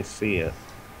it when I see it.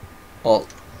 Well,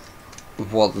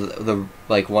 the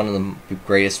like one of the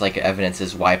greatest like evidence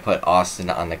is why put Austin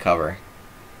on the cover.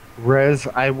 Rez,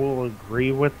 I will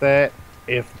agree with that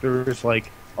if there's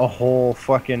like a whole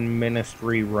fucking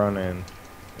ministry run-in.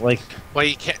 Like, Well,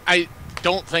 you can't. I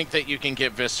don't think that you can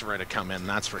get Viscera to come in.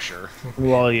 That's for sure.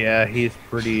 well, yeah, he's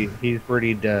pretty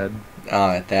dead.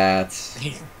 That's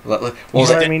well.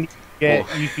 Well, I mean,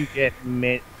 you could get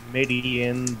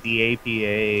Midian, the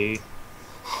APA.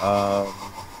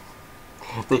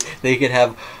 They could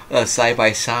have side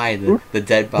by side the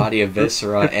dead body of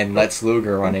Viscera and Lex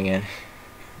Luger running in.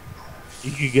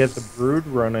 You could get the Brood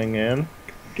running in,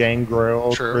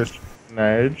 Gangrel, True. Christian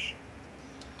Edge.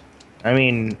 I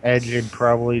mean, Edge would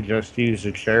probably just use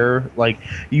a chair. Like,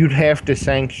 you'd have to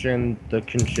sanction the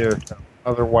concerto.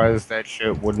 Otherwise, that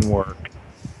shit wouldn't work.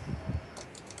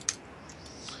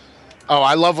 Oh,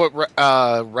 I love what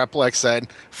Replex said.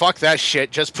 Fuck that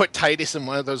shit. Just put Titus in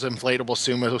one of those inflatable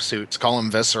sumo suits. Call him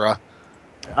Viscera.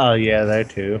 Oh, yeah, that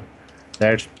too.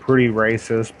 That's pretty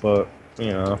racist, but,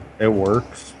 you know, it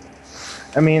works.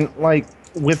 I mean, like,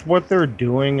 with what they're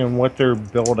doing and what they're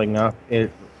building up,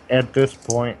 at this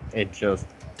point, it just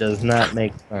does not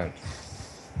make sense.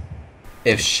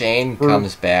 If Shane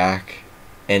comes back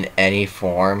in any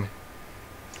form,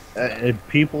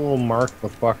 People will mark the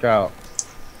fuck out.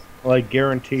 Like,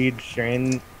 guaranteed,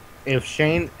 Shane. If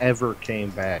Shane ever came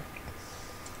back,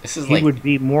 this is he like would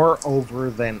be more over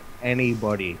than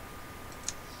anybody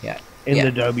in yeah.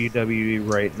 the WWE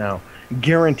right now.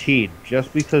 Guaranteed,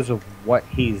 just because of what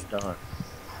he's done.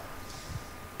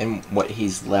 and what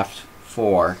he's left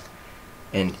for,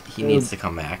 and he needs to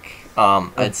come back.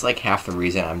 It's like half the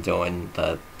reason I'm doing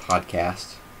the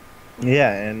podcast.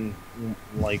 Yeah, and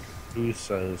like who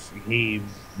says he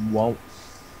won't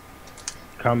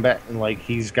come back? And like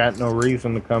he's got no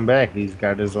reason to come back. He's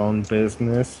got his own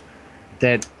business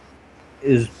that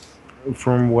is,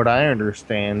 from what I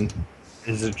understand,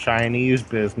 is a Chinese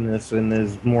business and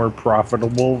is more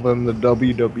profitable than the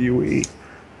WWE.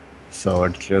 So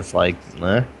it's just like,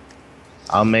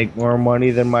 I'll make more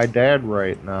money than my dad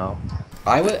right now.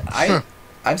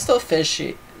 I'm still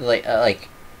fishy. Like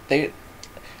they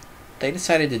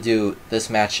decided to do this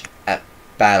match at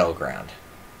Battleground.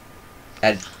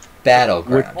 At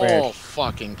Battleground. All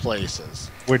fucking places.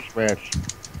 Which match?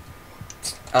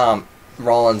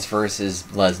 Rollins versus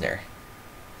Lesnar.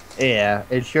 Yeah,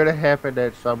 it should have happened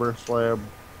at SummerSlam.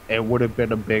 It would have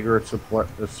been a bigger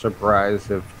surprise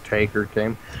if Taker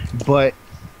came. But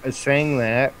saying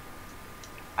that,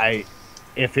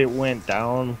 if it went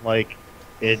down like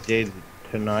it did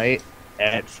tonight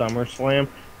at SummerSlam,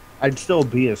 I'd still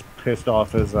be as pissed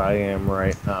off as I am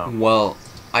right now. Well,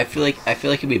 I feel like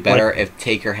it'd be better if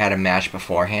Taker had a match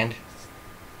beforehand,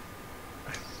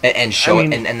 and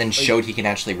then showed he can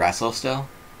actually wrestle still.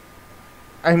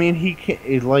 I mean,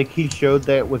 he showed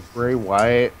that with Bray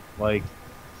Wyatt. Like,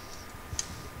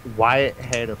 Wyatt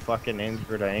had a fucking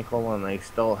injured ankle, and they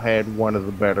still had one of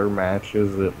the better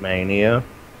matches at Mania.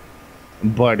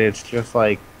 But it's just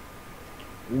like,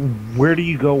 where do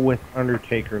you go with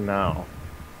Undertaker now?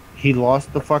 He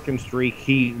lost the fucking streak.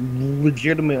 He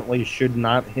legitimately should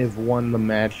not have won the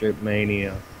match at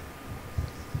Mania.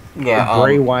 Yeah,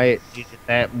 Bray Wyatt did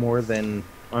that more than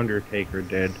Undertaker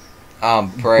did.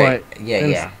 Bray. But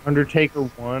Yeah. Undertaker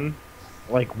won.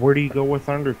 Like, where do you go with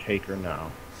Undertaker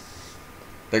now?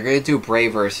 They're gonna do Bray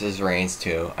versus Reigns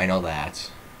too. I know that.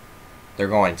 They're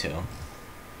going to.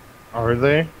 Are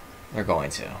they? They're going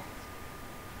to.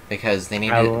 Because they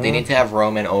How need to have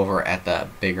Roman over at the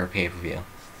bigger pay-per-view.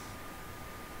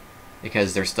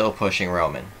 Because they're still pushing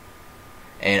Roman.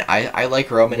 And I like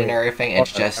Roman and everything.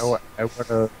 It's just I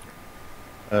wanna.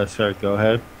 Sorry, go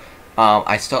ahead.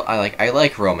 I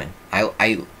like Roman.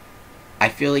 I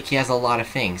feel like he has a lot of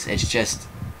things. It's just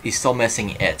he's still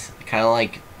missing it. Kind of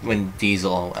like when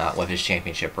Diesel with his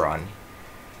championship run.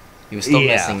 He was still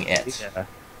missing it.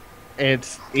 Yeah.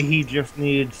 He just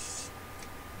needs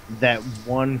that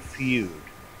one feud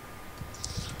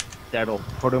that'll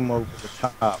put him over the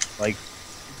top. Like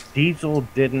Diesel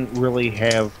didn't really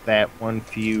have that one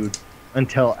feud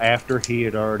until after he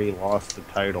had already lost the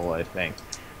title, I think.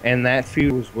 And that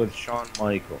feud was with Shawn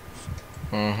Michaels.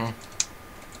 Mm-hmm.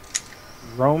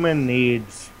 Roman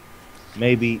needs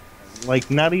maybe, like,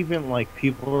 not even like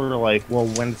people are like, well,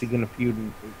 when's he going to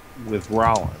feud with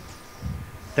Rollins?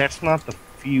 That's not the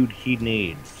feud he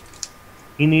needs.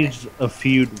 He needs a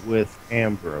feud with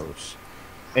Ambrose,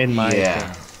 in my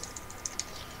opinion.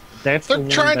 That's They're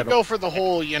trying to go for the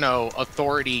whole,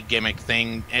 authority gimmick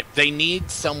thing. They need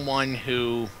someone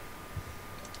who...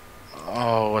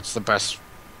 Oh, what's the best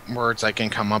words I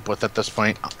can come up with at this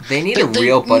point? They need a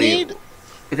real buddy.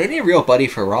 They need a real buddy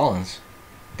for Rollins.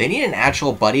 They need an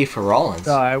actual buddy for Rollins.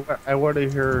 No, I want to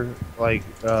hear, like,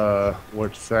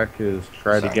 what Seth is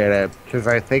trying to get at, because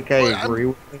I think I agree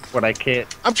with it, but I can't...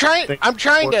 I'm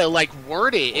trying to, like,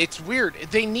 word it. It's weird.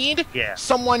 They need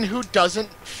someone who doesn't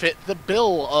fit the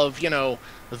bill of,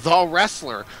 the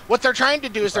wrestler. What they're trying to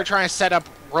do is they're trying to set up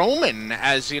Roman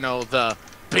as, the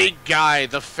big guy,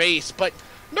 the face, but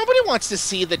nobody wants to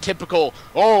see the typical,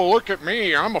 oh, look at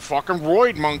me, I'm a fucking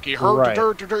roid monkey.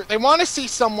 They want to see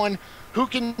someone who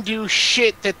can do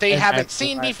shit that they haven't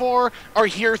seen before or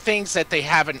hear things that they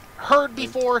haven't heard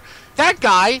before. That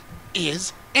guy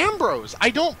is Ambrose. I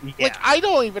don't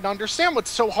even understand what's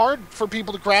so hard for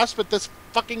people to grasp at this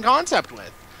fucking concept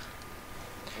with.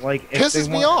 Like, pisses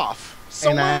me off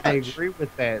so much. I agree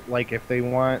with that. Like, if they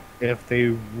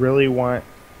really want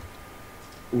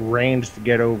Reigns to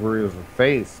get over as a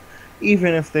face,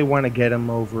 even if they want to get him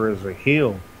over as a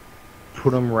heel,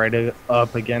 put him right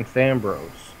up against Ambrose.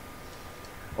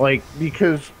 Like,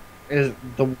 because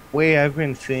the way I've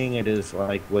been seeing it is,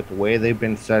 like, with the way they've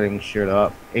been setting shit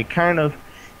up, it kind of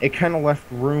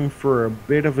left room for a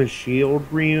bit of a Shield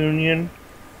reunion.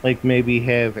 Like, maybe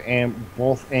have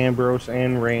both Ambrose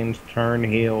and Reigns turn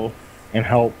heel and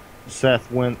help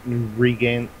Seth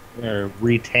retain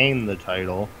the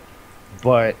title.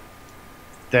 But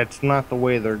that's not the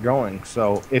way they're going.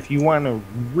 So if you want to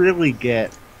really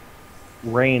get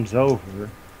Reigns over,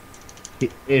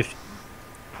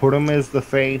 put him as the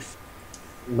face,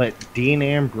 let Dean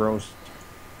Ambrose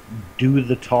do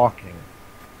the talking.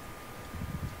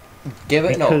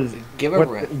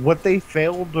 What they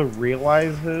failed to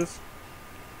realize is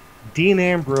Dean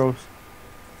Ambrose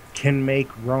can make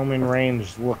Roman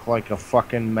Reigns look like a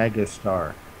fucking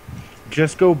megastar.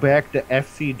 Just go back to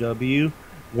FCW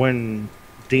when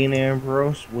Dean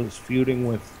Ambrose was feuding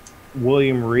with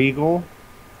William Regal.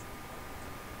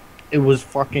 It was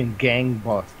fucking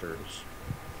gangbusters.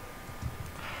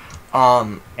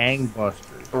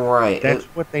 Gangbusters. Right. That's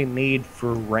what they need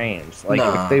for Reigns. Like,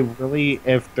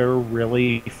 if they're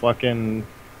really fucking,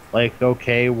 like,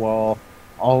 okay, well,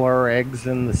 all our eggs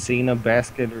in the Cena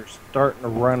basket are starting to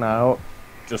run out,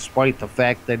 despite the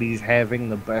fact that he's having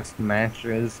the best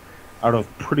matches out of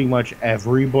pretty much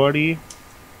everybody.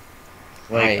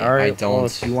 Like, alright, well,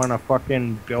 if you want to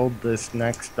fucking build this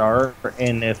next star,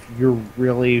 and if you're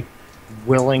really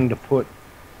willing to put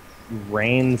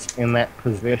Reigns in that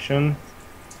position,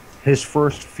 his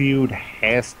first major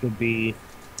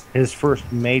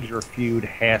feud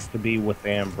has to be with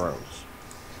Ambrose.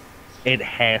 It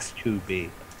has to be.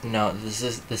 No,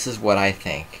 this is what I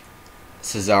think.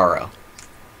 Cesaro.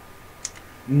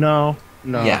 No.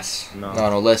 Yes.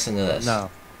 No, listen to this. No.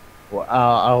 Well,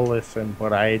 I'll listen,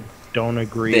 but I don't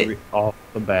agree off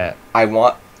the bat. I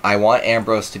want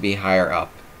Ambrose to be higher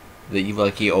up,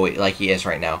 like he is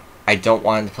right now. I don't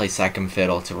want him to play second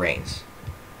fiddle to Reigns.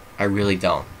 I really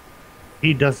don't.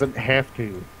 He doesn't have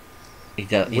to. He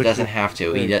doesn't have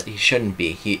to. He shouldn't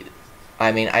be.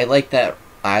 I like that.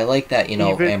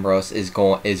 Ambrose is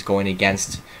going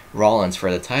against Rollins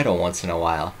for the title once in a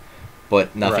while,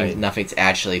 but nothing's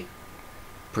actually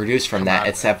produced from that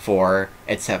except for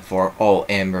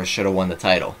Ambrose should have won the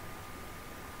title.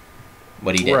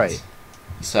 But he didn't. Right.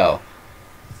 So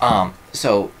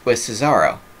with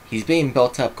Cesaro, he's being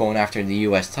built up going after the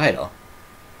U.S. title.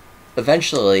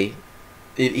 Eventually,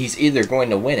 he's either going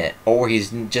to win it or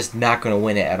he's just not going to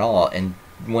win it at all and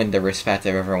win the respect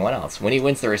of everyone else. When he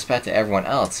wins the respect of everyone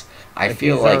else, I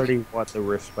feel he's like already won the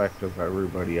respect of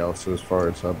everybody else, as far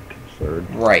as I'm concerned.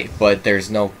 right, but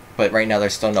but right now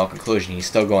there's still no conclusion. He's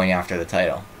still going after the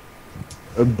title.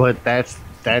 But that's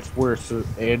where,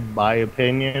 in my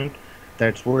opinion,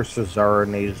 that's where Cesaro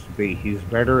needs to be. He's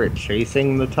better at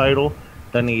chasing the title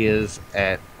than he is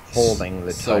at holding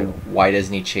the So title. why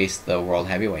doesn't he chase the world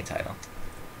heavyweight title?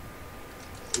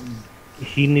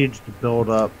 He needs to build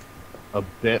up a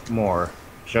bit more,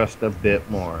 just a bit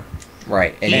more.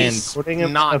 Right, and He's putting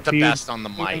him not a the few- best on the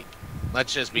mic.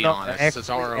 Let's just be honest.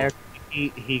 Cesaro.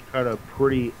 He cut a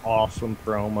pretty awesome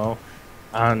promo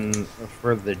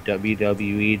for the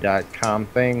WWE.com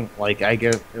thing. Like, I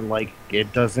guess, like,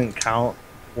 it doesn't count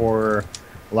for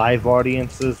live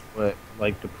audiences, but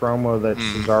like the promo that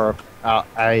Cesaro,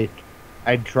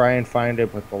 I'd try and find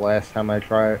it, but the last time I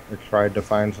tried to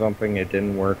find something, it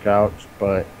didn't work out.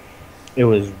 But it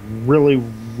was really,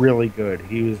 really good.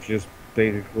 He was just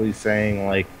basically saying,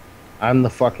 like, I'm the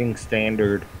fucking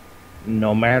standard.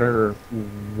 No matter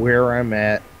where I'm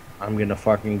at, I'm gonna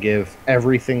fucking give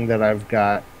everything that I've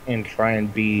got and try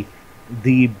and be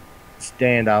the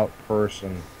standout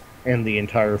person in the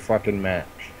entire fucking match.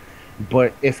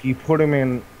 But if you put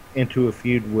him into a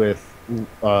feud with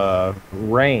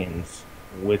Reigns,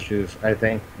 which is, I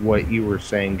think, what you were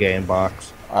saying,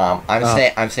 Gamebox.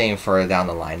 I'm saying further down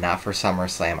the line, not for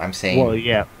SummerSlam. I'm saying. Well,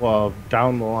 yeah. Well,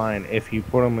 down the line, if you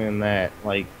put him in that,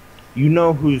 like, you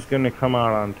know who's going to come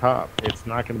out on top. It's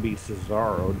not going to be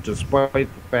Cesaro, despite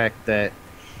the fact that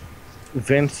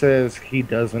Vince says he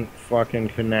doesn't fucking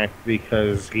connect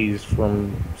because he's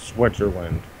from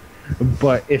Switzerland.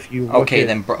 But if you look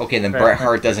then Bret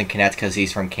Hart doesn't connect because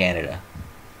he's from Canada.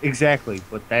 Exactly,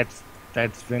 but that's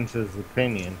Vince's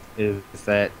opinion, is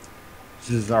that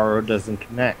Cesaro doesn't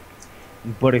connect.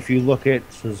 But if you look at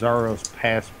Cesaro's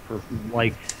past,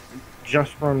 like,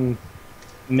 just from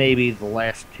maybe the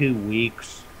last 2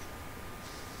 weeks,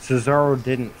 Cesaro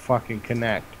didn't fucking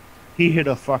connect. He hit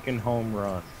a fucking home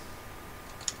run.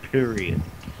 Period.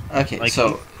 Okay, like,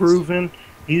 so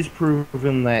he's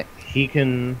proven that he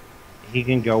can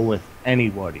go with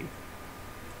anybody.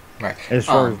 Right. As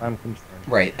far as I'm concerned.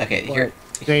 Right. Okay.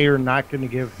 But they are not going to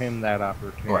give him that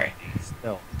opportunity. Right.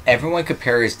 Still. Everyone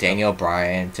compares Daniel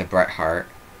Bryan to Bret Hart,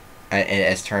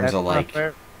 as terms of like.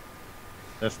 Fair.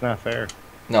 That's not fair.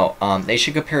 No. They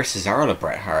should compare Cesaro to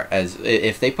Bret Hart, as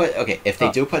if they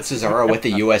do put Cesaro with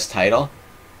the U.S. title,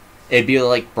 it'd be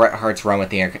like Bret Hart's run with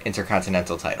the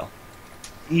Intercontinental title.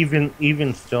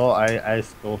 Even still, I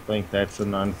still think that's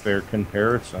an unfair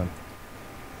comparison.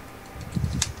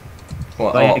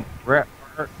 Well, Bret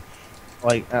Hart,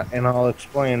 and I'll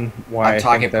explain why. I'm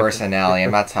talking personality.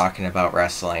 I'm not talking about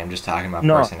wrestling. I'm just talking about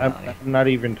personality. I'm not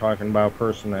even talking about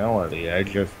personality. I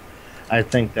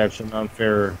think that's an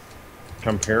unfair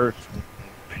comparison.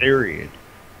 Period.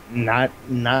 Not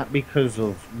because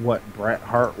of what Bret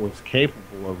Hart was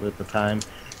capable of at the time,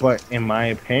 but in my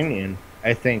opinion,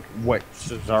 I think what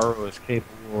Cesaro is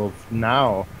capable of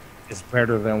now is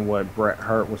better than what Bret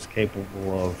Hart was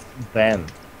capable of then.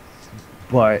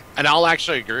 And I'll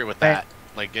actually agree with that.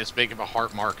 Like, as big of a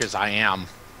heart mark as I am,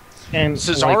 and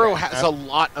Cesaro has a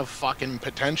lot of fucking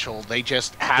potential. They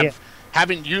just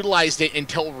haven't utilized it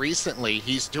until recently.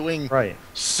 He's doing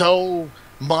so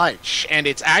much, and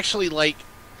it's actually like,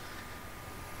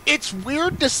 it's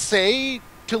weird to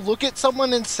look at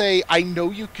someone and say, I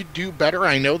know you could do better.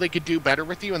 I know they could do better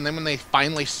with you. And then when they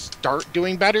finally start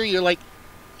doing better, you're like,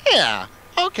 yeah,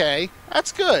 okay,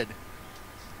 that's good.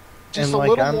 Just a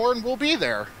little more and we'll be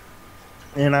there.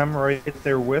 And I'm right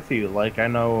there with you. Like, I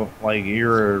know, like,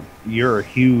 you're a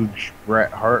huge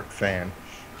Bret Hart fan.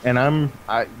 And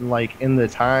I like, in the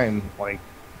time, like,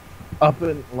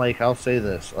 I'll say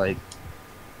this, like,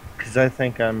 because I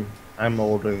think I'm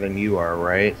older than you are,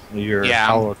 right?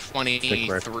 I'm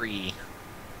 23.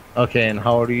 Okay, and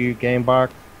how old are you, Gamebox?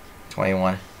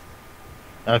 21.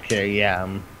 Okay, yeah,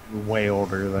 I'm way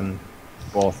older than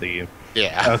both of you.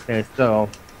 Yeah. Okay, so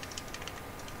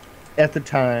at the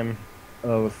time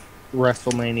of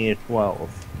WrestleMania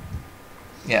 12,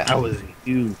 I was a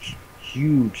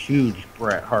huge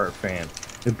Bret Hart fan.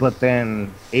 But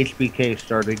then HBK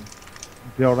started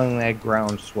building that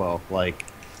groundswell, like,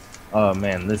 oh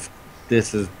man, this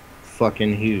is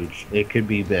fucking huge. It could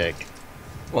be big.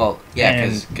 Well, yeah,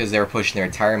 because they were pushing the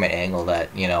retirement angle that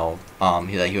he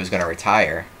was going to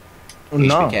retire.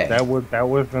 No, HBK.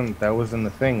 that wasn't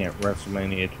the thing at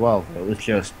WrestleMania 12. It was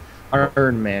just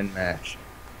Iron Man match.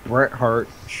 Bret Hart,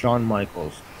 Shawn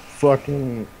Michaels,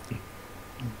 fucking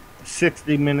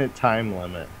 60-minute time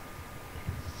limit.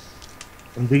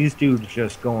 And these dudes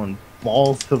just going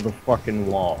balls to the fucking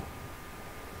wall.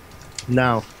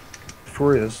 Now,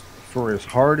 for as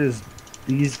hard as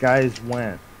these guys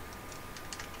went,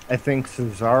 I think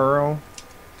Cesaro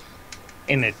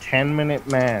in a 10-minute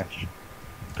match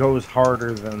goes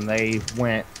harder than they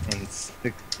went in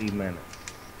 60 minutes.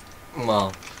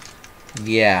 Well,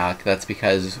 yeah, that's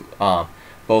because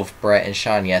both Brett and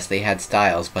Sean, yes, they had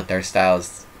styles, but their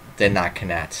styles did not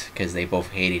connect because they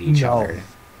both hated each other.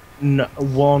 No,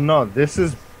 well, no. This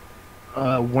is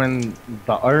when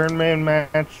the Iron Man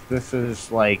match. This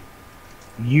is like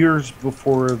years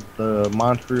before the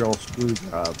Montreal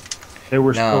Screwjob. They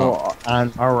were still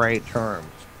on alright terms.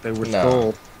 They were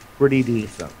still pretty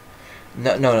decent.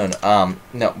 No.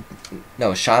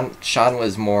 Sean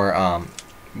was more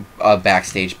a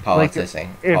backstage politicking.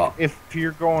 Like if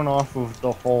you're going off of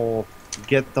the whole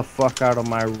 "get the fuck out of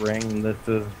my ring, this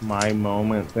is my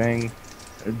moment" thing,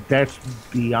 that's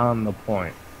beyond the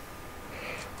point.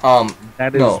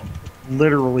 That is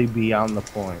literally beyond the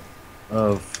point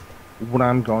of what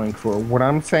I'm going for. What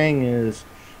I'm saying is,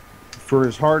 for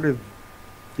as hard as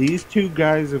these two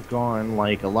guys have gone,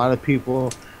 like a lot of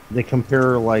people, they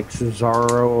compare like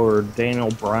Cesaro or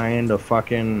Daniel Bryan to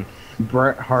fucking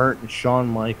Bret Hart and Shawn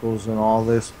Michaels and all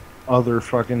this other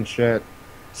fucking shit.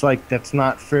 It's like, that's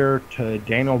not fair to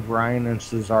Daniel Bryan and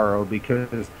Cesaro,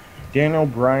 because Daniel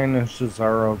Bryan and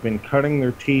Cesaro have been cutting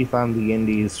their teeth on the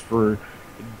indies for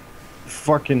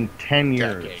fucking 10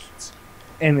 years. Decades.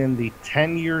 And in the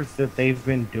 10 years that they've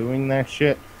been doing that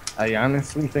shit, I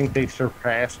honestly think they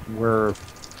surpassed where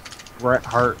Bret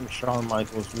Hart and Shawn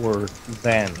Michaels were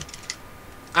then.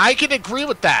 I can agree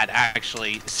with that,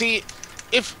 actually. See,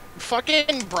 if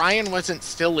fucking Bryan wasn't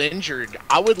still injured,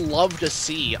 I would love to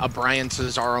see a Bryan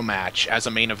Cesaro match as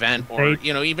a main event, or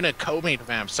even a co-main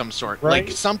event of some sort, right?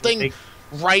 like something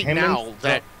right now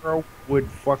that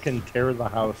would fucking tear the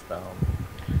house down.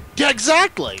 Yeah,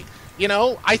 exactly.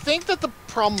 I think that the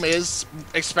problem is,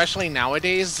 especially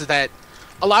nowadays, that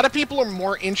a lot of people are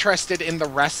more interested in the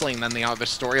wrestling than they are the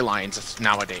storylines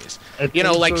nowadays.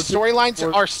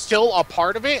 Storylines are still a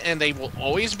part of it, and they will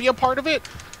always be a part of it,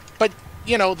 but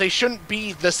they shouldn't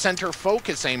be the center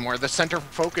focus anymore. The center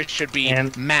focus should be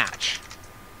match.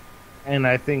 And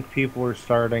I think people are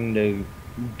starting to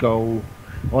go,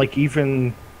 like,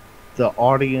 even the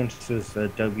audiences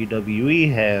that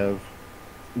WWE have,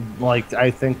 like,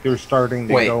 I think they're starting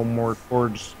to go more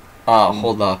towards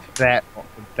hold up. That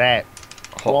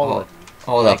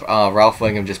Hold up. Ralph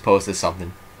Wingham just posted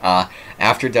something.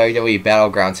 After WWE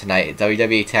Battleground tonight,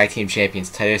 WWE Tag Team Champions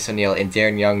Titus O'Neil and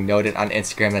Darren Young noted on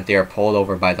Instagram that they are pulled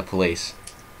over by the police.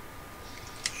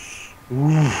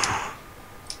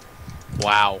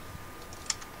 Wow.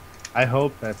 I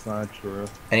hope that's not true.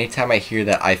 Anytime I hear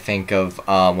that, I think of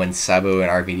when Sabu and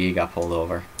RVD got pulled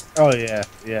over. Oh,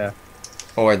 yeah.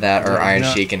 Or that, or Iron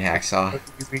Sheik and Hacksaw.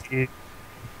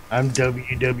 I'm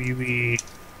WWE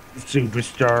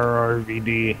Superstar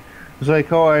RVD. It's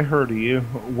like, oh, I heard of you.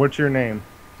 What's your name?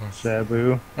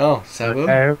 Sabu. Oh, Sabu?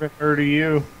 I haven't heard of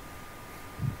you.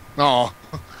 Oh,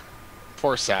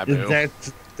 poor Sabu.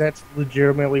 That's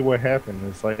legitimately what happened.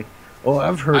 It's like, oh,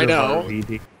 I've heard of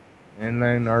RVD. And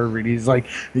then RVD's like,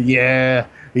 yeah,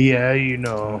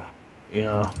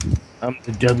 I'm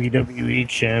the WWE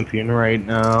champion right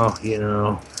now,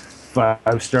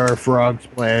 5-star frog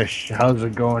splash. How's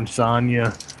it going,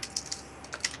 Sonya?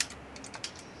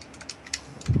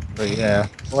 But yeah,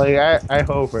 like I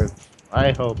hope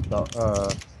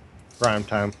the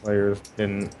primetime players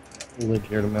didn't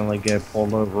legitimately get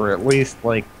pulled over. At least,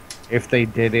 like, if they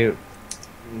did it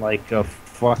like a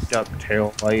fucked up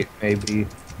taillight, maybe,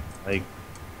 like,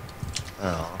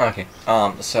 I don't know. Okay.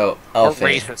 So Lface, or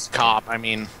racist cop. I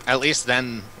mean, at least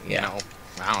then, I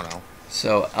don't know.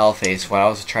 So Lface, what I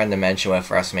was trying to mention with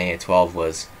WrestleMania 12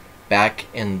 was, back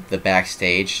in the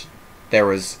backstage, there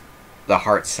was the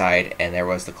Hart side and there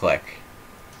was the Click,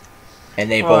 and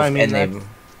they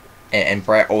and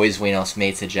Bret always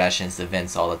made suggestions to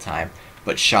Vince all the time,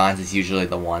 but Sean's is usually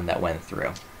the one that went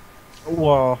through.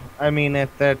 Well, I mean,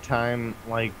 at that time,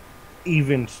 like,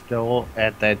 even still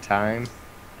at that time,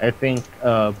 I think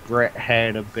Bret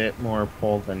had a bit more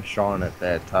pull than Sean at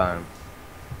that time.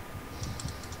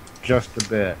 Just a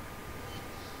bit.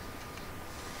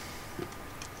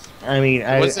 I mean,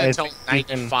 it wasn't until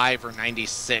 95 or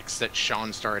 96 that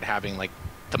Sean started having, like,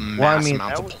 the mass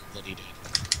amounts of pull that he did.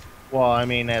 Well, I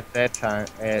mean, at that time,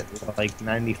 at like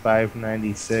 95,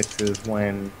 96 is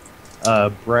when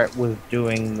Bret was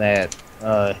doing that,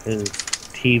 his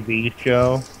TV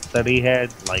show that he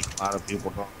had. Like, a lot of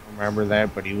people don't remember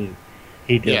that, but he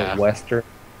did a Western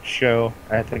show.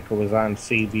 I think it was on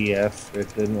CBS.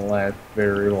 It didn't last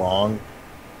very long.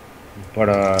 But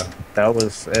that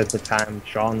was at the time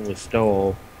Sean was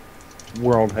still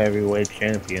world heavyweight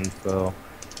champion, so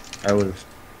I was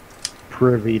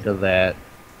privy to that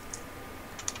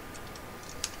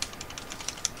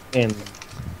in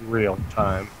real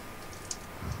time.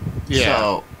 Yeah.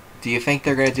 So, do you think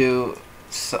they're gonna do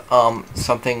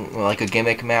something like a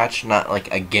gimmick match? Not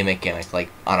like a gimmick, like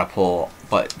on a pole,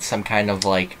 but some kind of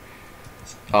like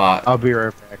I'll be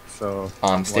right back. So,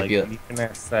 stipulate. you can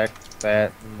ask that,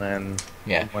 and then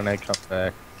Yeah. when I come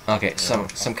back. Okay, some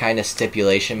kind of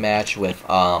stipulation match with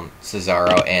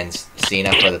Cesaro and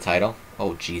Cena for the title.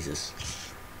 Oh Jesus.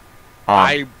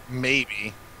 I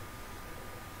maybe.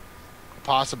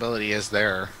 Possibility is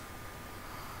there.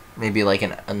 Maybe like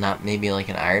maybe like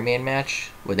an Iron Man match.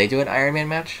 Would they do an Iron Man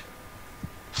match?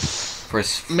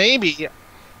 Maybe.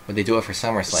 Would they do it for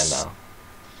SummerSlam though?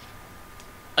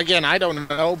 Again, I don't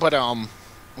know, but what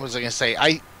was I gonna say?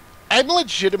 I'm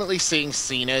legitimately seeing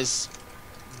Cena's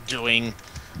doing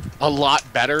a lot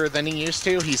better than he used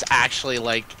to. He's actually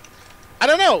like, I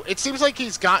don't know. It seems like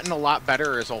he's gotten a lot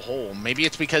better as a whole. Maybe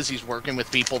it's because he's working with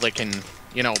people that can,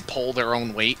 pull their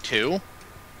own weight too.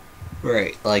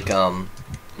 Right, like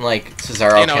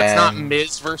Cesaro.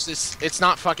 It's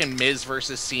not fucking Miz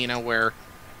versus Cena where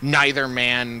neither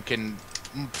man can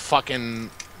fucking.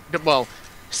 Well,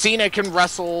 Cena can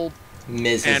wrestle,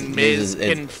 Miz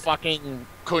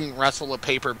couldn't wrestle a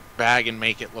paper bag and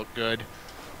make it look good.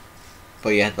 But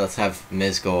yeah, let's have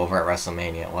Miz go over at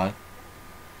WrestleMania. What?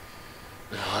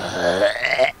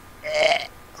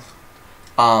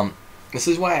 This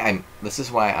is why I'm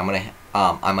gonna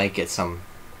I might get some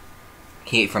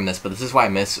heat from this, but this is why I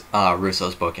miss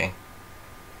Russo's booking,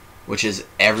 which is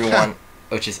everyone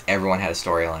had a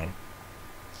storyline.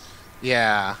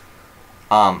 Yeah.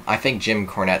 I think Jim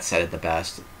Cornette said it the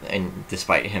best, and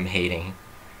despite him hating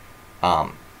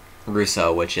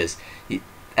Russo, which is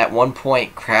at one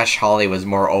point Crash Holly was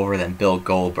more over than Bill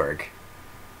Goldberg.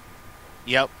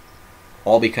 Yep.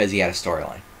 All because he had a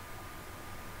storyline.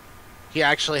 He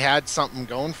actually had something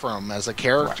going for him as a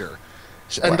character. Right.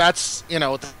 And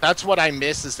right. that's what I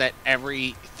miss, is that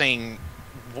everything,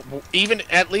 even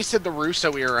at least in the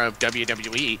Russo era of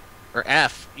WWE or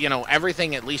F,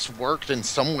 everything at least worked in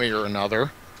some way or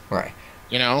another. Right.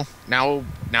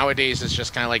 Nowadays it's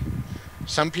just kind of like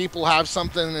some people have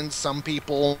something and some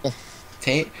people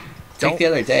take the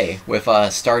other day with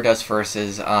Stardust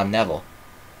versus Neville.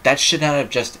 That should not have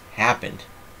just happened.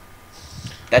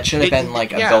 That should have been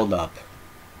like a build-up.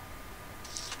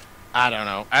 I don't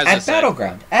know. At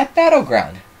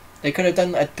Battleground, they could have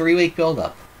done a 3-week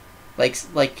build-up, like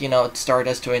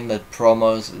Stardust doing the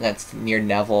promos that's near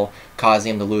Neville,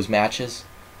 causing him to lose matches.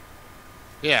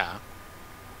 Yeah.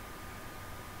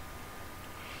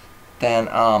 Then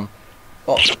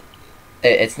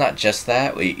it's not just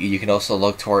that. You can also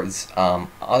look towards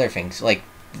other things, like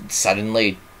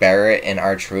suddenly Barrett and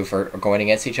R-Truth are going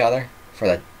against each other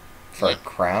for a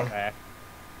crown.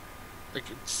 Like,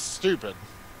 it's stupid.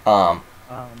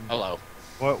 Hello.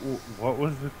 What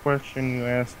was the question you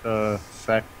asked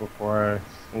Sec before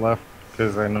I left?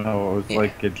 Because I know it was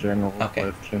like a general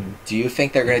question. Do you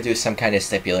think they're gonna do some kind of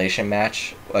stipulation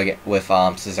match with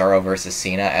Cesaro versus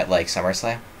Cena at like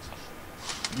SummerSlam?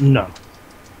 No.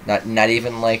 Not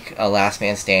even like a Last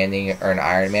Man Standing or an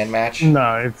Iron Man match.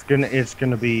 No, it's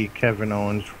gonna be Kevin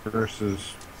Owens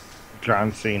versus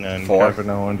John Cena, and Kevin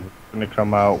Owens is gonna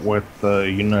come out with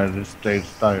the United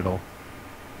States title.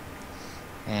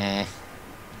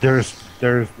 There's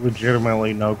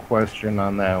legitimately no question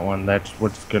on that one. That's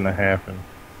what's gonna happen.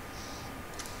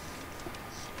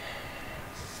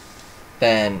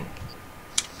 Then,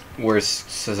 where's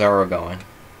Cesaro going?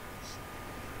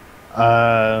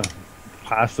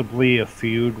 Possibly a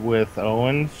feud with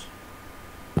Owens.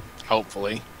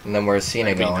 Hopefully. And then where's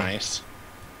Cena going? Nice.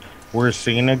 Where's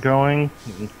Cena going?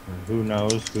 Who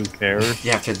knows? Who cares?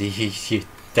 After the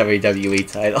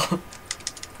WWE title.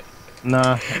 No,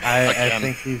 I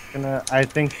think he's gonna. I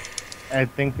think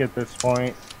at this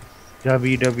point,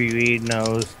 WWE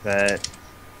knows that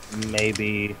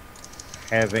maybe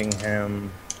having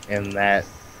him in that.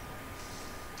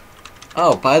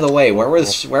 Oh, by the way, where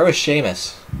was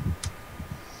Sheamus?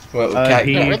 Where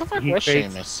the fuck was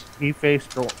Sheamus? He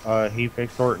faced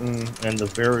Orton in the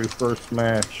very first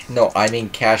match. No, I mean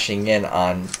cashing in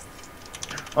on.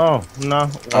 Oh no!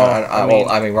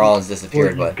 I mean Rollins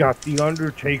disappeared, but got the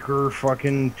Undertaker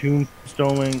fucking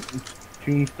tombstoning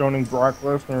Brock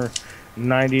Lesnar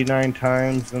 99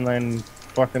 times, and then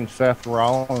fucking Seth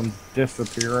Rollins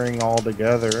disappearing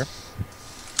altogether.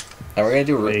 And we're gonna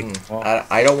do.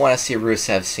 I don't want to see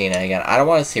Rusev Cena again. I don't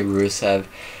want to see Rusev.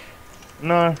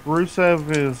 No,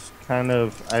 Rusev is kind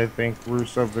of. I think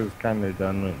Rusev is kind of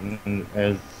done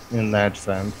in that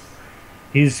sense.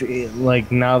 He's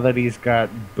like, now that he's got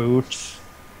boots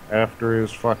after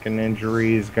his fucking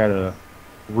injury, he's got to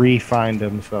re-find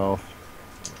himself.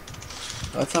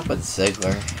 What's up with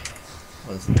Ziggler?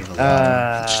 Let's leave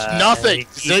alone. Nothing.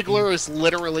 Ziggler is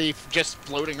literally just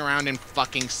floating around in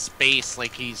fucking space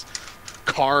like he's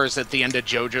Cars at the end of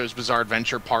JoJo's Bizarre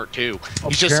Adventure Part 2.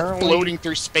 He's just floating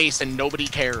through space and nobody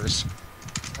cares.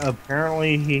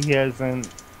 Apparently he hasn't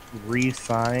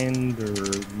re-signed, or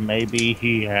maybe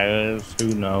he has,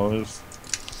 who knows.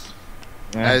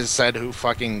 As said, who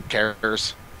fucking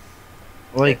cares?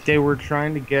 Like, they were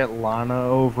trying to get Lana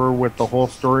over with the whole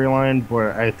storyline,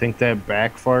 but I think that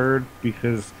backfired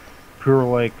because people were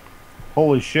like,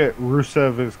 holy shit,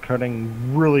 Rusev is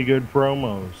cutting really good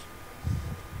promos.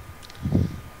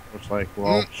 It's like,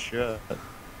 well, shit.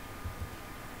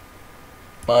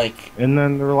 Like, and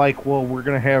then they're like, well, we're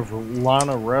gonna have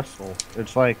Lana wrestle.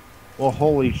 It's like, well,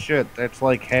 holy shit, that's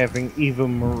like having Eva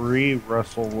Marie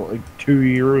wrestle like 2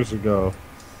 years ago.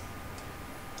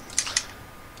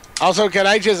 Also, can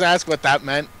I just ask what that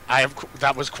meant?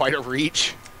 That was quite a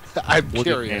reach. I'm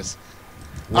curious.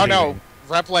 Oh no,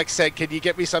 Replex said, "Can you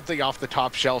get me something off the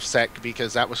top shelf set?"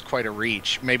 Because that was quite a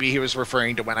reach. Maybe he was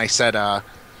referring to when I said,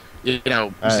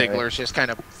 Ziggler's just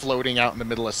kind of floating out in the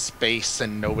middle of space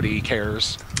and nobody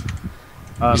cares.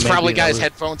 He's probably got his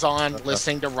headphones on,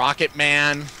 listening to Rocket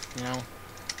Man. You know.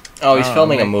 Oh, he's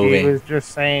filming a movie. He was just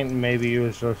saying, maybe he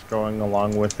was just going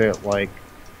along with it, like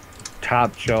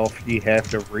top shelf. You have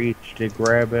to reach to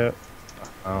grab it.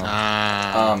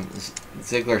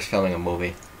 Ziggler's filming a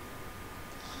movie.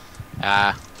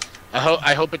 I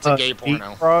hope it's a gay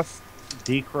porno.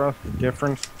 D-Cross, the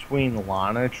difference between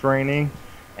Lana training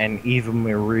and Eva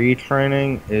Marie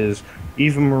training is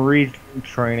Eva Marie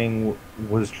training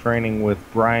was training with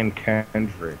Brian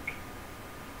Kendrick.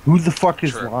 Who the fuck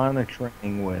is Lana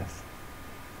training with?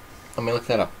 Let me look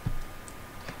that up.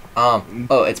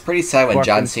 Oh, it's pretty sad when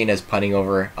John Cena's punting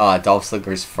over Dolph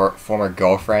Ziggler's former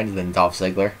girlfriend than Dolph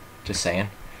Ziggler. Just saying.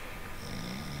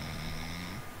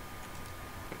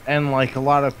 And like, a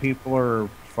lot of people are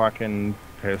fucking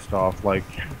pissed off, like,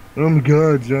 oh my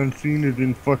god, John Cena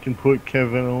didn't fucking put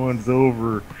Kevin Owens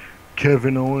over.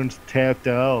 Kevin Owens tapped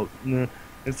out.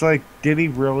 It's like, did he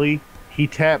really? He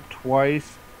tapped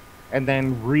twice and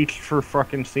then reached for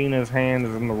fucking Cena's hands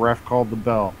and the ref called the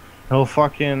bell. He'll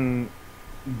fucking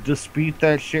dispute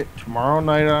that shit tomorrow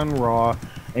night on Raw,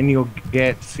 and you'll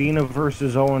get Cena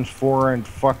versus Owens 4 and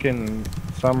fucking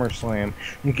SummerSlam.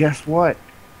 And guess what?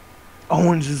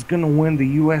 Owens is gonna win the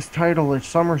US title at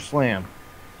SummerSlam.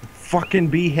 Fucking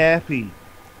be happy.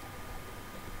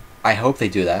 I hope they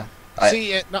do that.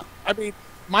 I mean,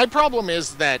 my problem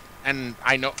is that, and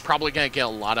I know probably gonna get a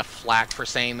lot of flack for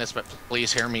saying this, but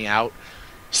please hear me out.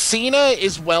 Cena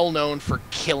is well known for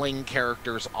killing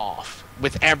characters off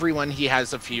with everyone he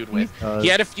has a feud with. He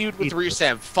had a feud with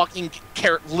Rusev, fucking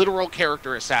literal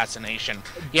character assassination.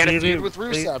 He had a feud with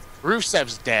Rusev.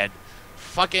 Rusev's dead.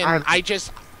 Fucking, I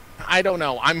don't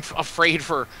know. I'm afraid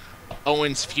for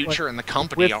Owen's future in the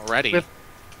company already.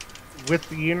 With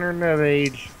the internet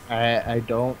age, I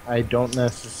don't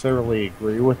necessarily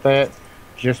agree with that.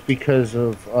 Just because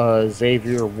of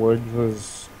Xavier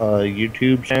Woods'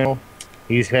 YouTube channel.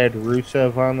 He's had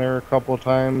Rusev on there a couple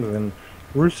times, and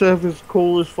Rusev is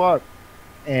cool as fuck.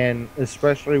 And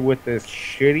especially with this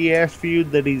shitty-ass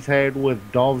feud that he's had with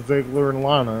Dolph Ziggler and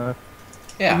Lana,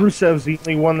 Rusev's the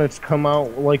only one that's come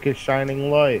out like a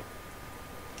shining light.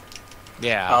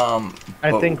 Yeah.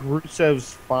 I think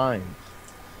Rusev's fine.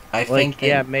 I think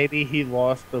maybe he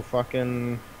lost to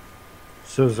fucking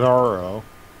Cesaro.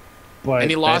 But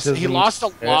and he lost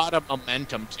a lot of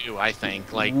momentum too, I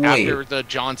think. Like after the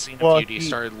John Cena feud, he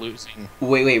started losing.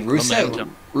 Wait,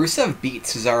 Rusev beat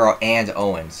Cesaro and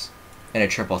Owens in a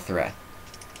triple threat.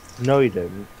 No, he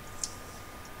didn't.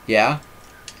 Yeah?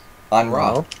 On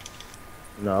Raw.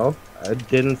 No.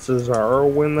 Didn't Cesaro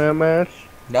win that match?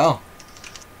 No.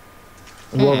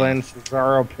 Well, then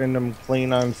Cesaro pinned him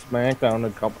clean on SmackDown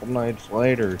a couple nights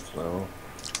later, so.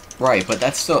 Right, but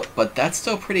that's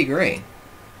still pretty great.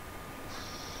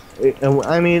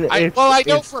 I mean, I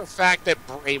know for a fact that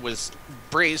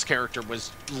Bray's character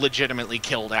was legitimately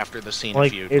killed after the Cena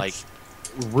feud. Like,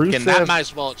 Rusev, that might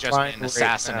as well just be an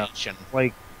assassination.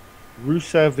 Like,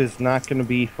 Rusev is not going to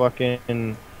be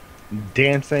fucking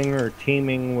dancing or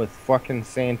teaming with fucking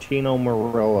Santino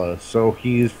Marella, so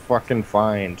he's fucking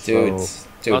fine.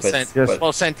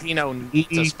 Santino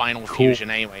needs a spinal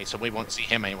fusion anyway, so we won't see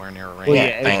him anywhere near a ring. Well,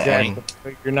 exactly.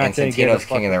 You're not going to get a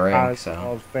King of the Ring,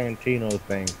 so Santino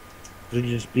thing. So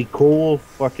just be cool.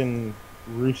 Fucking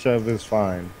Rusev is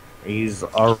fine. He's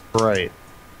alright.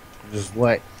 Just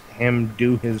let him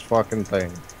do his fucking thing.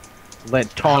 Let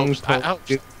Tong I hope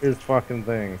do his fucking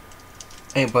thing.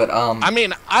 Hey, but I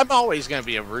mean, I'm always going to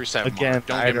be a Rusev Again, mark.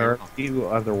 Don't I'd get me wrong. argue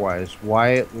otherwise.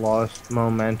 Wyatt lost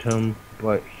momentum,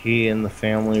 but he and the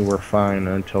family were fine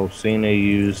until Cena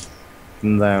used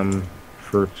them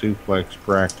for suplex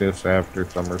practice after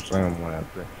SummerSlam last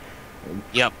year.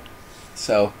 Yep.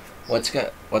 so what's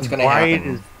gonna Wyatt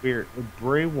happen? is weird.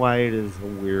 Bray Wyatt is a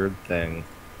weird thing.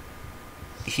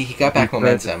 He got back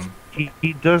Because momentum.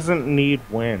 He doesn't need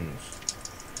wins,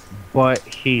 but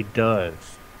he does,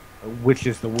 which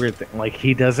is the weird thing. Like,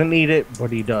 he doesn't need it,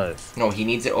 but he does. No, he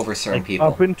needs it over certain Like, people.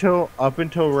 up until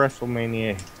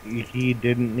WrestleMania, he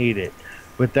didn't need it,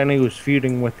 but then he was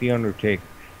feuding with the Undertaker.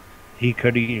 He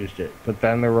could have used it, but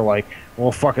then they were like,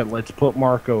 "Well, fuck it, let's put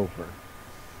Mark over."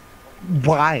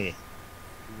 Why?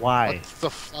 What's the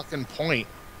fucking point?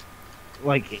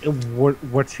 Like,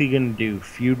 what's he gonna do?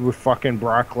 Feud with fucking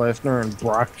Brock Lesnar and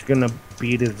Brock's gonna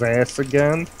beat his ass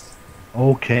again?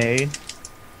 Okay.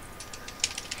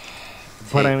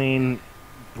 But I mean,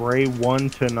 Bray won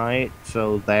tonight,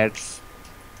 so that's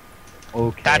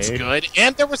okay. That's good.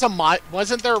 And there was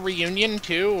wasn't there a reunion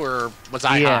too, or was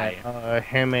I high?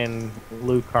 Him and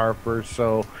Luke Harper.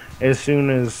 So as soon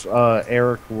as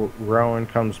Eric Rowan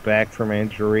comes back from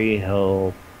injury,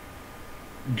 he'll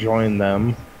join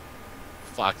them.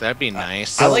 Fuck, that'd be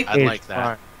nice. I'd like that.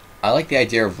 Fine. I like the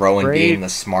idea of Rowan being the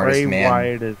smartest Bray man.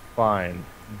 Wyatt is fine.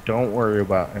 Don't worry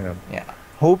about him. Yeah.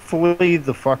 Hopefully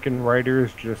the fucking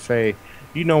writers just say,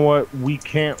 you know what, we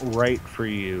can't write for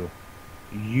you.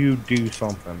 You do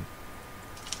something.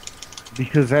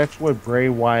 Because that's what Bray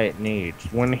Wyatt needs.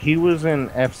 When he was in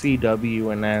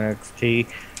FCW and NXT,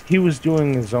 he was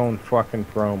doing his own fucking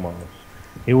promos.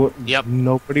 Yep.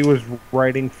 Nobody was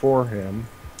writing for him.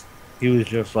 He was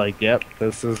just like, yep,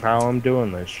 this is how I'm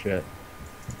doing this shit.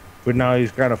 But now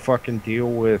he's got to fucking deal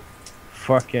with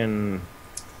fucking...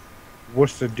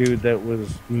 What's the dude that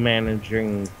was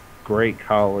managing Great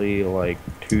Khali like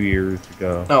 2 years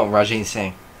ago? No, Rajin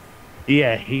Singh.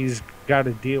 Yeah, he's got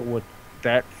to deal with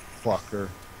that fucker.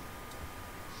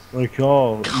 Like,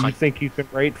 oh, you think you can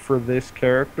write for this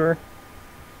character?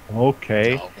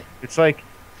 Okay. No. It's like,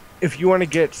 if you want to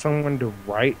get someone to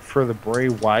write for the Bray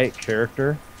Wyatt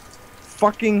character,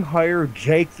 fucking hire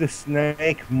Jake the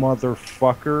Snake,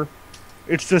 motherfucker.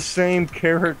 It's the same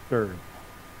character.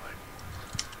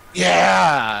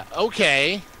 Yeah.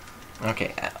 Okay.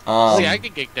 Okay. See, I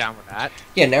could get down with that.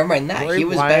 Yeah, never mind that. Bray He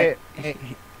was Wyatt, back.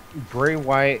 Bray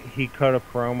Wyatt, he cut a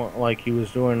promo like he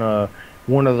was doing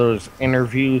one of those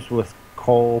interviews with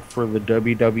Cole for the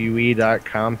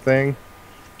WWE.com thing.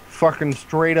 Fucking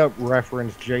straight up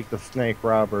reference Jake the Snake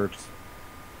Roberts.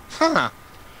 Huh.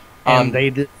 And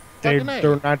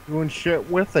they're not doing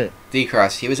shit with it.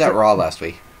 D-Cross, he was at Raw last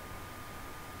week.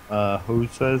 Who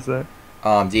says that?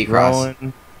 D-Cross.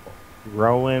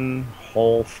 Rowan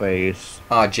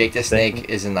Lface. Jake the Snake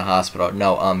is in the hospital.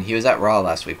 No, he was at Raw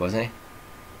last week, wasn't he?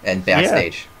 And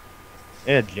backstage.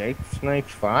 Yeah, Jake the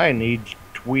Snake's fine. He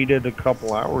tweeted a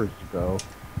couple hours ago.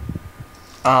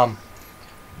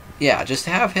 Yeah, just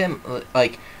have him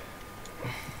like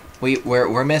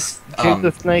we're missed. Jake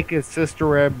the Snake is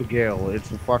Sister Abigail. It's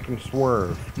a fucking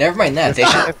swerve. Never mind that. They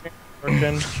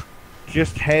should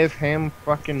just have him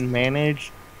fucking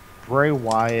manage Bray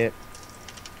Wyatt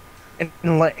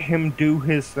and let him do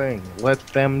his thing. Let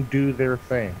them do their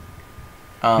thing.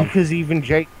 Because even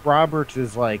Jake Roberts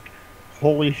is like,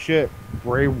 holy shit,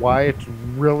 Bray Wyatt's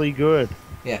really good.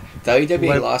 Yeah,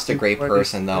 WWE lost a great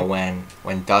person though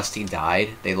when Dusty died.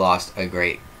 They lost a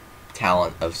great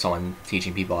talent of someone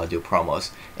teaching people how to do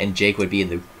promos, and Jake would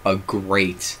be a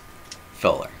great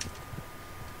filler.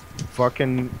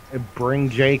 Fucking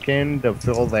bring Jake in to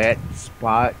fill that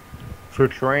spot for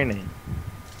training,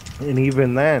 and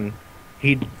even then,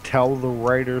 he'd tell the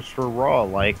writers for Raw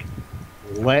like,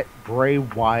 let Bray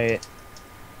Wyatt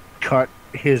cut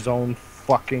his own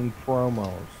fucking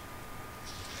promos.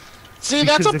 See,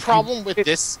 that's a problem with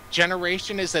this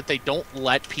generation is that they don't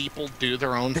let people do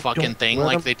their own fucking thing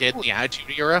like they did in the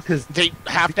Attitude Era. They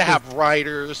have to have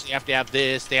writers, they have to have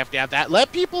this, they have to have that.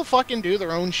 Let people fucking do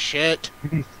their own shit.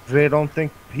 They don't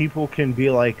think people can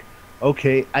be like,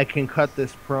 okay, I can cut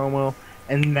this promo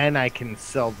and then I can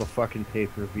sell the fucking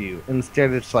pay-per-view.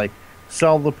 Instead, it's like,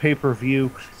 sell the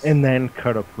pay-per-view and then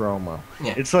cut a promo.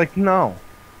 Yeah. It's like, no.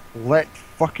 Let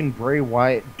fucking Bray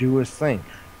Wyatt do his thing.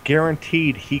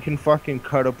 Guaranteed he can fucking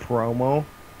cut a promo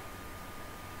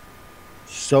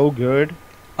so good.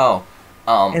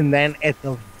 And then at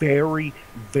the very,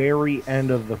 very end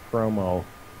of the promo,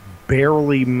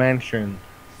 barely mention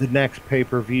the next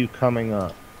pay-per-view coming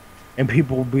up. And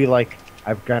people will be like,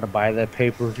 I've got to buy that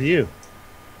pay-per-view.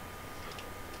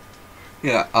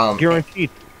 Yeah. Guaranteed.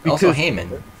 Also, Because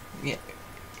Heyman. Yeah,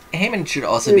 Heyman should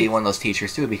also be one of those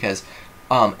teachers too, because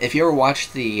if you ever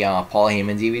watched the Paul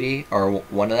Heyman DVD or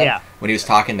one of them, yeah, when he was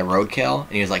talking to Roadkill,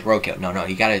 and he was like, "Roadkill, no,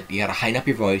 you gotta heighten up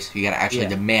your voice. You gotta actually yeah.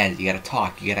 demand. You gotta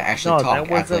talk. You gotta actually No, talk." that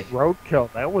Act wasn't like,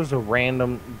 roadkill. That was a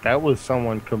random. That was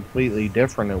someone completely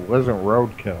different. It wasn't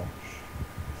roadkill.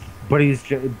 But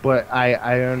but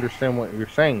I understand what you're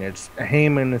saying. It's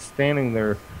Heyman is standing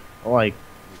there, like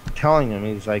telling him.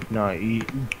 He's like, no, you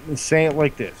say it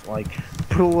like this. Like,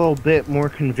 put a little bit more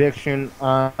conviction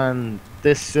on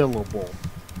this syllable.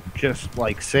 Just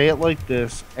like say it like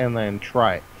this, and then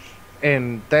try it.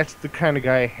 And that's the kind of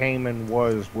guy Heyman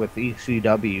was with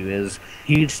ECW. Is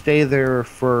he'd stay there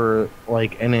for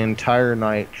like an entire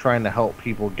night trying to help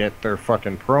people get their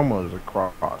fucking promos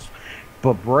across.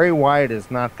 But Bray Wyatt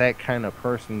is not that kind of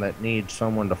person that needs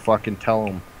someone to fucking tell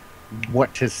him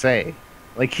what to say.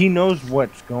 Like, he knows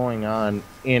what's going on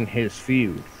in his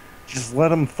feud. Just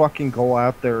let him fucking go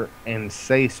out there and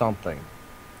say something.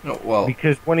 no, well,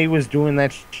 Because when he was doing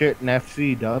that shit in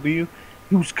FCW,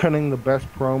 he was cutting the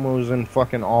best promos in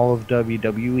fucking all of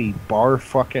WWE, bar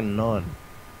fucking none.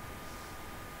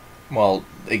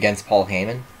 against Paul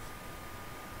Heyman,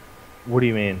 What do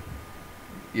you mean?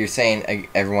 you're saying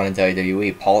everyone in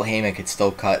WWE, Paul Heyman could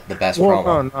still cut the best Well,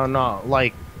 promo. no.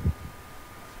 Like,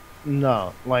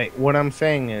 no. Like, what I'm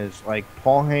saying is, like,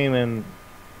 Paul Heyman,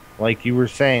 like you were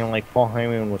saying, like, Paul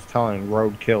Heyman was telling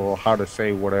Roadkill how to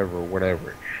say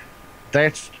whatever.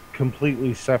 That's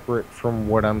completely separate from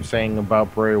what I'm saying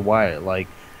about Bray Wyatt. Like,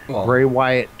 Well, Bray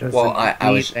Wyatt doesn't well, I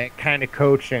need was that kind of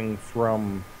coaching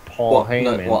from Paul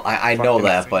Heyman. well, I know Fucking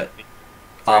that, say but what he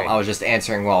I was just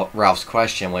answering Ralph's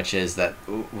question, which is that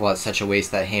it's such a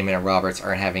waste that Heyman and Roberts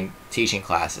aren't having teaching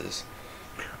classes.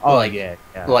 Oh like, yeah.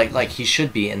 like he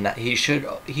should be in that. He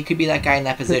could be that guy in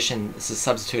that position,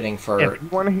 substituting for If you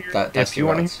want to hear, Dusty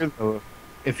Rhodes.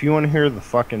 if you want to hear the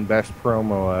fucking best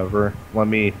promo ever, let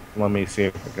me see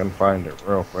if I can find it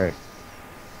real quick.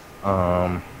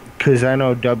 Because I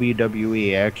know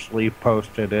WWE actually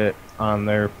posted it on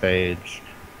their page.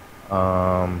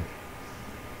 One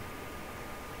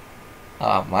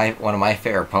of my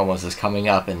favorite promos is coming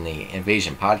up in the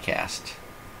Invasion podcast.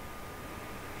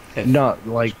 No,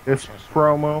 like this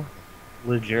promo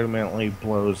legitimately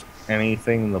blows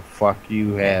anything the fuck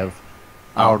you have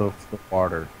out of the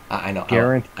water. I know.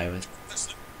 Guaranteed. I was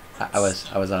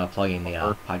plugging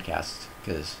the podcast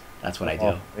because that's what I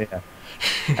do. Yeah.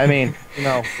 I mean,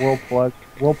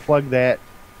 we'll plug that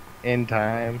in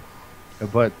time,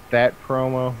 but that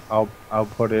promo, I'll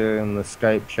put it in the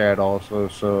Skype chat also.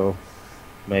 So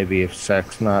maybe if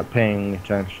Sec's not paying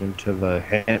attention to the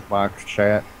Hitbox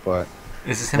chat, but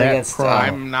This is him against.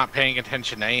 I'm not paying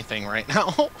attention to anything right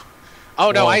now. Oh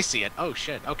no, I see it. Oh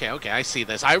shit. Okay, I see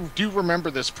this. I do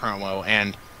remember this promo,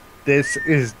 and this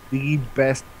is the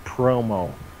best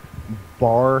promo,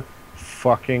 bar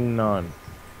fucking none.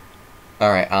 All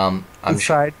right.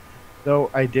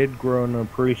 Though I did grow an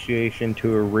appreciation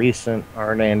to a recent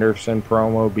Arn Anderson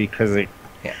promo because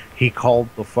he called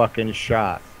the fucking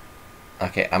shot.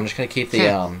 Okay, I'm just gonna keep the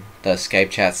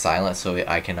Skype chat silent so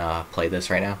I can play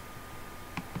this right now.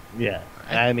 Yeah,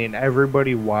 I mean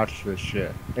everybody watch this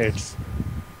shit. It's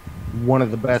one of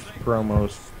the best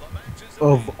promos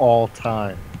of all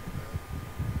time.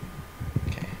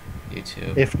 Okay,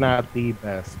 YouTube. If not the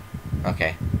best.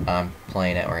 Okay, I'm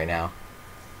playing it right now.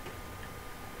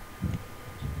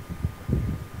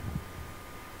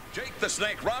 Jake the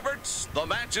Snake Roberts, the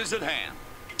match is at hand.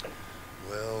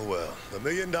 Well, the $1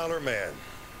 Million Man,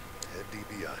 Ted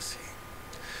DiBiase.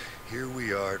 Here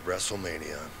we are at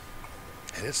WrestleMania,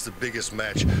 and it's the biggest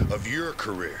match of your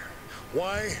career.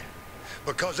 Why?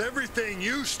 Because everything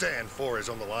you stand for is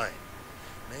on the line.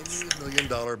 Namely the $1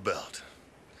 Million belt.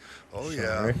 Oh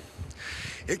yeah,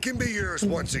 it can be yours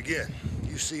once again.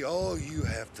 You see, all you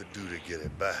have to do to get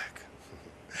it back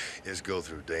is go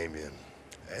through Damien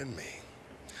and me.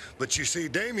 But you see,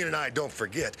 Damien and I don't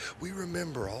forget. We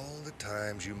remember all the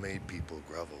times you made people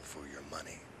grovel for your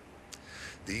money.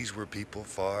 These were people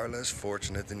far less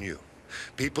fortunate than you.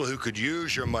 People who could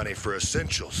use your money for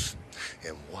essentials.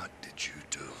 And what did you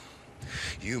do?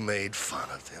 You made fun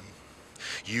of them.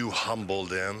 You humbled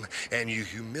them, and you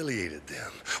humiliated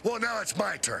them. Well, now it's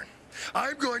my turn.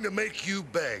 I'm going to make you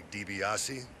beg,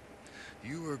 DiBiase.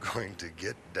 You are going to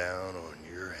get down on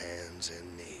your hands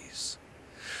and knees.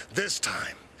 This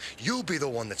time, you'll be the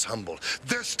one that's humbled.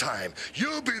 This time,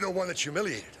 you'll be the one that's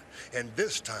humiliated. And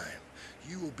this time,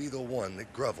 you will be the one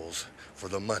that grovels for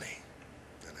the money.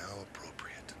 And how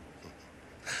appropriate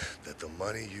that the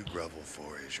money you grovel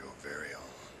for is your very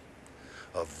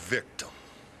own. A victim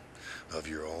of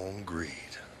your own greed.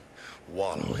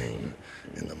 wallowing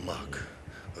in the muck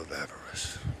of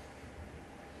avarice.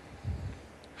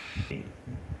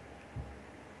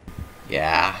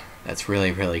 Yeah, that's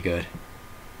really, really good.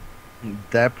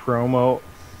 That promo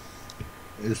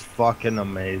is fucking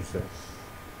amazing.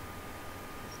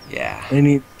 Yeah.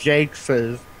 And Jake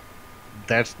says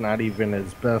that's not even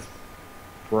his best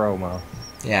promo.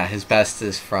 Yeah, his best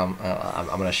is from... I'm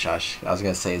going to shush. I was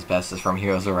going to say his best is from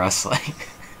Heroes of Wrestling.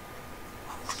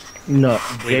 No,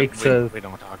 Jake says... We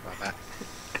don't talk about that.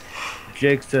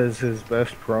 Jake says his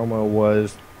best promo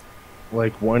was,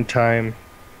 like, one time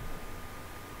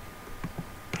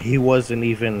he wasn't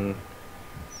even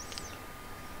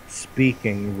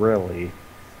speaking, really.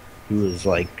 He was,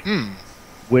 like,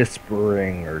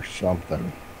 whispering or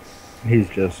something. He's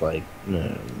just like,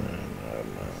 no.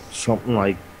 Something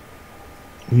like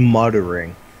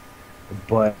muttering.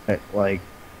 But, like,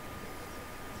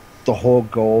 the whole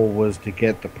goal was to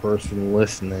get the person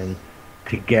listening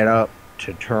to get up,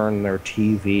 to turn their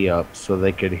TV up so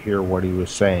they could hear what he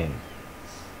was saying.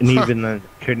 And even then,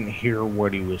 couldn't hear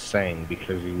what he was saying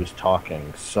because he was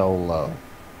talking so low.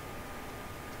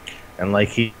 And like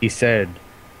he said,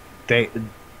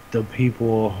 the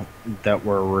people that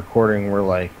were recording were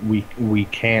like, we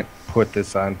can't put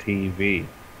this on TV.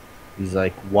 He's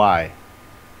like, why?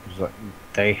 He's like,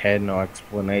 they had no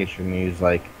explanation. He's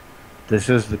like, this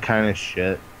is the kind of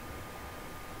shit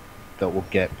that will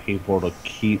get people to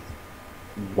keep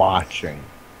watching.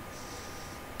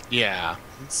 Yeah.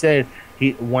 He said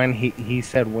when he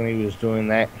said when he was doing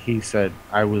that, he said,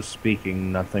 I was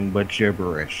speaking nothing but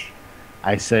gibberish.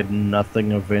 I said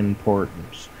nothing of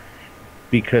importance.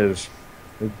 Because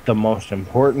the most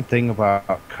important thing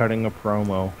about cutting a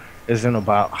promo isn't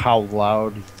about how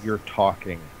loud you're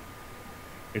talking.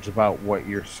 It's about what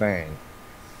you're saying.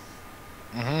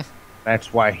 Mm-hmm.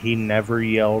 That's why he never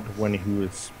yelled when he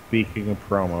was speaking a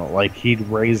promo. Like, he'd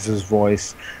raise his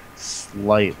voice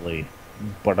slightly.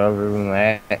 But other than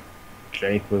that,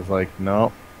 Jake was like,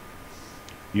 no,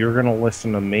 you're going to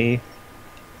listen to me,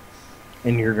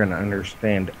 and you're going to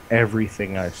understand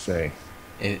everything I say.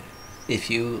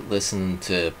 If you listen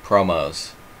to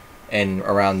promos and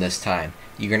around this time,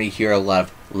 you're going to hear a lot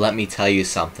of, let me tell you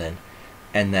something,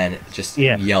 and then just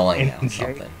yelling out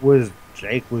something.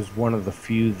 Jake was one of the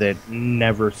few that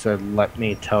never said, let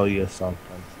me tell you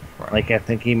something. Right. Like, I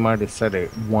think he might have said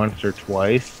it once or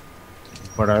twice,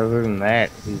 but other than that,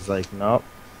 he's like, nope.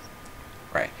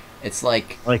 Right. It's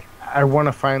like I want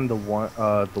to find the one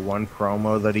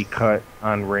promo that he cut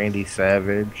on Randy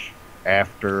Savage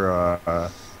after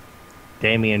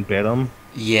Damian bit him.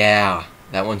 Yeah,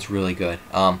 that one's really good.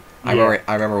 I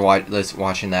remember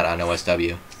watching that on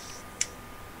OSW.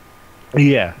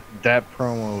 Yeah, that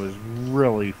promo is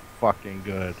really fucking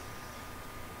good.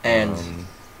 And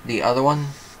the other one,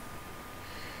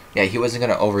 yeah, he wasn't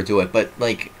gonna overdo it, but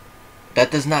like, that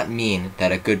does not mean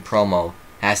that a good promo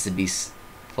has to be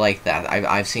like that.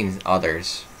 I've seen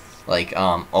others, like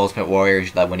Ultimate Warrior,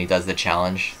 that when he does the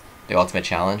challenge, the Ultimate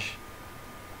Challenge,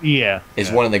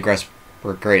 is one of the greatest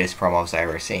promos I've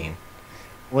ever seen.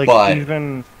 Like, but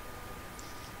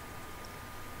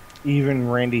even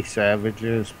Randy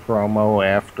Savage's promo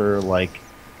after, like,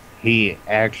 he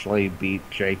actually beat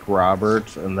Jake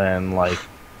Roberts, and then, like,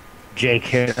 Jake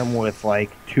hit him with,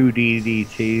 like, 2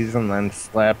 DDTs and then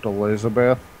slapped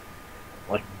Elizabeth.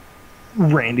 Like,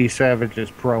 Randy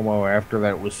Savage's promo after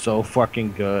that was so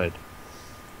fucking good.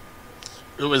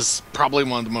 It was probably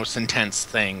one of the most intense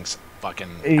things fucking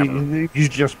ever. He's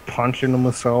just punching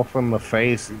himself in the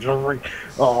face. He's just like,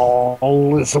 oh,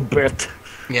 Elizabeth.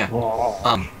 Yeah.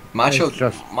 Oh. Macho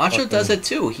does it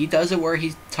too. He does it where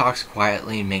he talks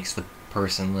quietly and makes the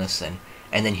person listen,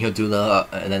 and then he'll do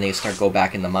and then they go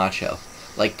back into Macho,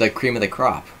 like the cream of the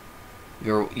crop.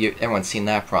 Everyone's seen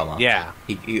that promo. Yeah.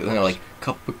 Like,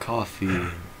 cup of coffee.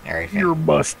 Everything. Your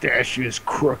mustache is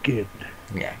crooked.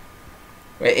 Yeah.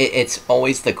 It's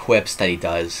always the quips that he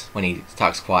does when he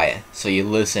talks quiet, so you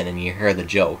listen and you hear the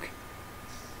joke.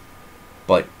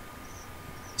 But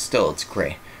still, it's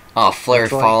great. Flair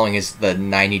following the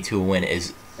 92 win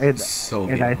is so beautiful.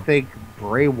 And I think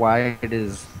Bray Wyatt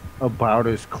is about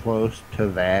as close to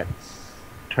that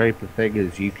type of thing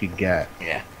as you could get.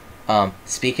 Yeah.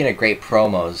 Speaking of great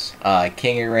promos,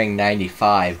 King of the Ring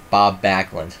 95, Bob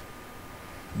Backlund,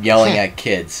 yelling at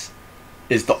kids,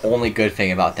 is the only good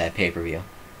thing about that pay-per-view.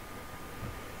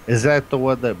 Is that the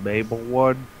one that Mabel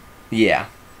won? Yeah.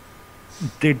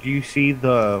 Did you see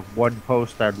the one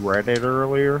post on Reddit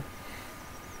earlier?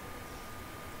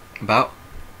 About?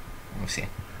 Let me see.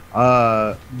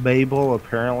 Mabel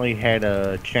apparently had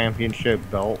a championship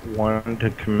belt won to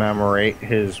commemorate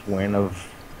his win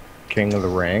of King of the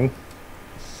Ring.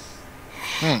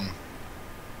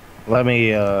 Let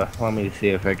me see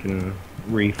if I can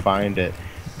re-find it,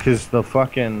 because the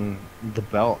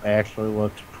belt actually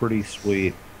looks pretty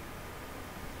sweet.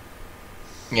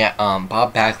 Yeah,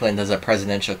 Bob Backlund does a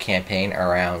presidential campaign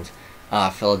around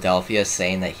Philadelphia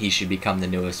saying that he should become the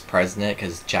newest president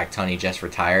because Jack Tunney just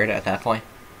retired at that point.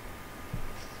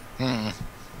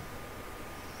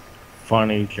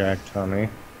 Funny Jack Tunney.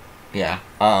 Yeah,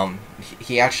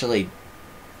 he actually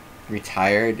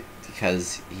retired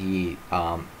because he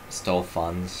stole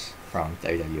funds from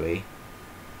WWE.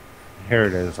 Here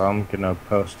it is. I'm gonna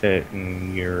post it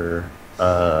in your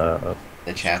The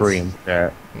chats. stream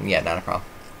chat. Yeah, not a problem.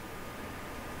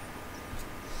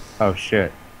 Oh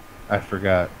shit. I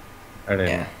forgot. I didn't.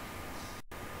 Yeah.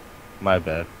 My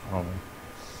bad. Oh.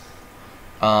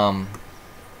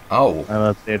 Oh. I'm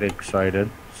a bit excited,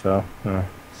 so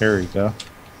here we go.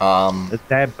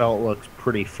 That belt looks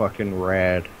pretty fucking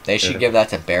rad. They should give that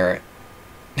to Barrett.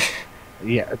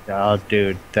 Yeah, oh,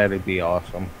 dude, that'd be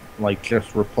awesome. Like,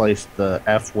 just replace the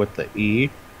F with the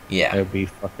E. Yeah. That'd be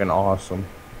fucking awesome.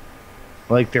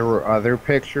 Like, there were other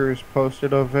pictures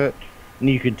posted of it, and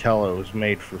you could tell it was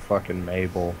made for fucking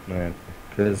Mabel, man.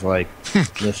 Because, like,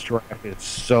 the strap is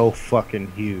so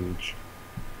fucking huge.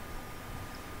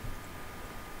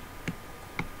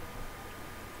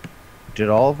 Did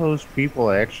all those people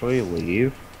actually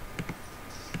leave?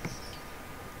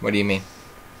 What do you mean?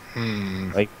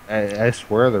 Like, I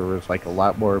swear there was, like, a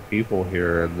lot more people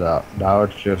here. Now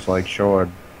it's just, like,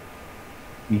 showing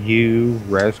you,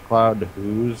 ResCloud,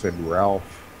 Who's, and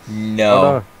Ralph.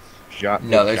 No.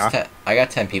 No, there's Jock- 10. I got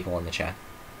 10 people in the chat.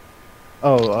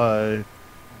 Oh,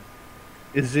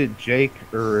 is it Jake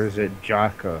or is it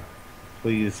Jaka?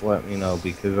 Please let me know,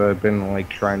 because I've been, like,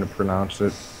 trying to pronounce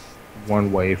it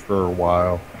one way for a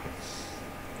while.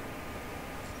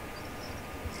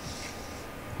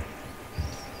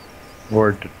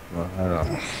 Or, I don't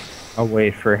know. I'll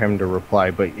wait for him to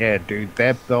reply. But yeah, dude,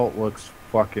 that belt looks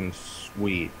fucking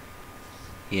sweet.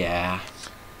 Yeah.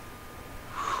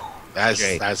 That's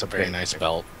a very nice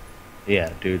belt.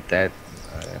 Yeah, dude, that...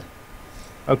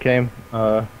 okay,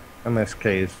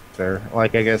 MSK's there.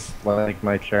 Like, I guess, like,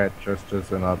 my chat just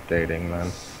isn't updating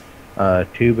then.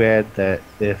 Too bad that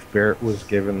if Barrett was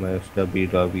given this,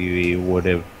 WWE would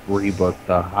have rebooked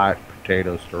the hot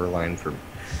potato storyline for...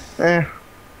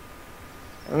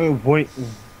 I mean, wait,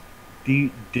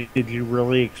 did you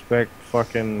really expect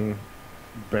fucking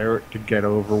Barrett to get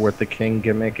over with the King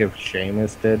gimmick if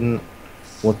Sheamus didn't?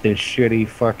 With his shitty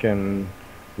fucking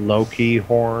Loki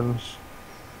horns?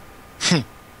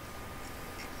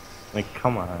 Like,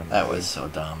 come on. That dude. was so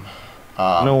dumb.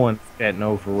 No one's getting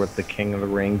over with the King of the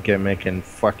Ring gimmick in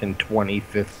fucking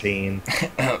 2015.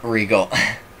 Regal.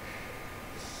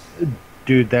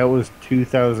 Dude, that was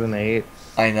 2008.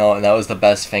 I know, and that was the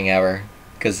best thing ever.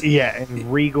 Cause Yeah,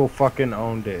 and Regal fucking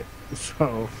owned it.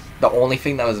 So the only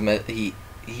thing that was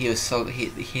he was so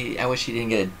he I wish he didn't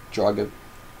get a drug.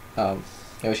 I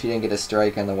wish he didn't get a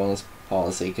strike on the wellness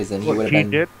policy, because then he would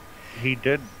have been. He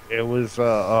did. It was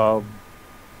high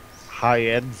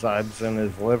enzymes in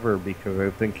his liver because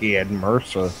I think he had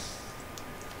MRSA.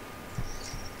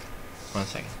 1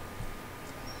 second.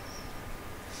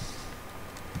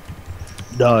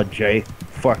 No, Jay.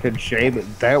 Fucking Sheamus.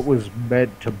 That was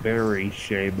meant to bury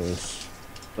Sheamus.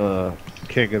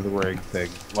 King of the Ring thing.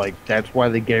 Like, that's why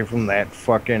they gave him that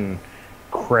fucking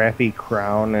crappy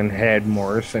crown and had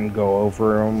Morrison go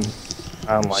over him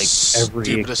on, like, every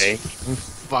Stupidest occasion.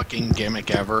 fucking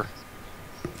gimmick ever.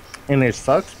 And it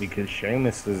sucks because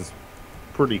Sheamus is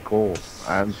pretty cool.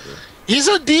 He's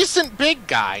a decent big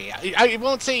guy. I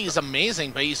won't say he's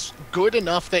amazing, but he's good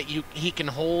enough that he can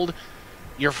hold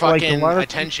your fucking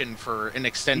attention for an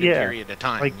extended period of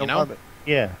time, like you know?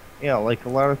 Like, a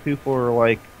lot of people are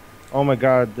like, oh my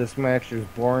god, this match is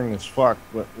boring as fuck,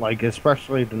 but, like,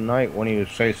 especially tonight when he was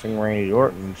facing Randy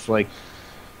Orton, it's like,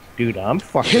 dude, I'm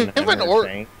fucking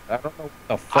entertained. I don't know what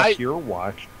the fuck you're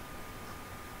watching.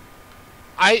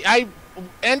 I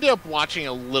ended up watching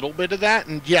a little bit of that,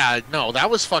 and yeah, no, that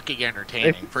was fucking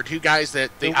entertaining. For two guys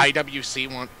that the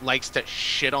IWC likes to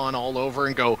shit on all over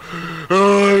and go,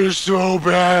 oh, they're so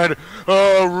bad,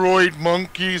 roid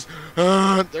monkeys,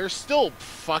 they're still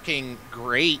fucking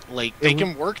great. Like, they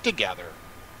can work together.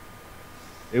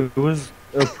 It was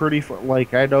a pretty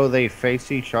like, I know they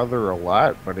face each other a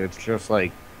lot, but it's just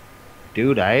like,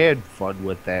 dude, I had fun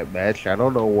with that match. I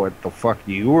don't know what the fuck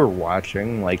you were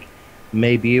watching. Like,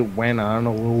 maybe it went on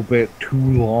a little bit too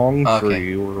long for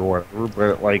you or whatever,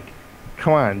 but, like,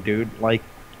 come on, dude. Like,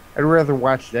 I'd rather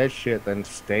watch that shit than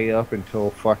stay up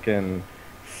until fucking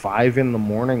 5 in the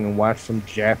morning and watch some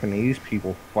Japanese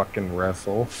people fucking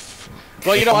wrestle.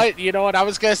 Well, you know what I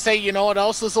was gonna say. You know what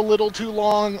else is a little too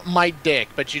long? My dick.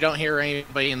 But you don't hear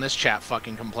anybody in this chat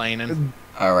fucking complaining.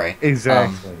 All right.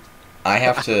 Exactly. I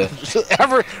have to.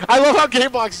 I love how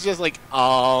Gamebox is just like,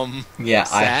 Yeah.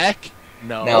 Zach?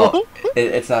 No. No,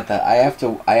 it's not that. I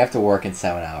have to work in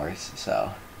 7 hours.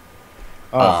 So.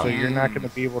 So you're not going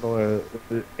to be able to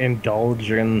indulge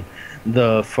in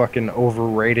the fucking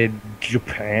overrated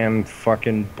Japan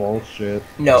fucking bullshit.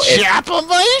 No.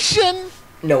 Japanation.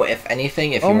 No. If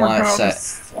anything, if you want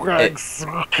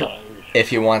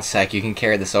if you want Sec, you can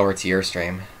carry this over to your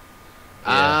stream.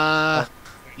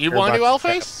 You want to do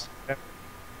Lface?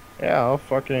 Yeah, I'll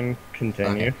fucking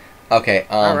continue. Okay.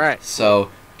 All right.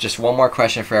 So, just one more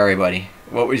question for everybody.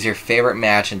 What was your favorite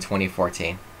match in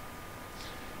 2014?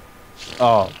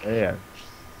 Oh, yeah.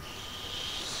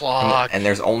 Fuck. And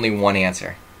there's only one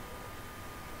answer.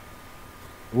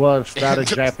 Well, it's not a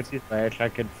Japanese match, I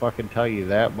can fucking tell you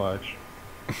that much.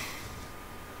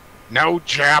 No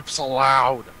Japs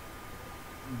allowed.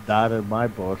 Not in my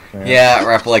book, man. Yeah,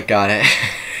 Replic got it.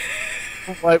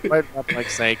 What Replic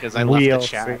say? Because I left the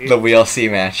chat. The WLC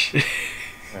match.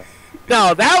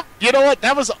 No, that, you know what?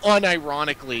 That was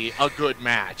unironically a good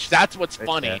match. That's what's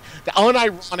funny.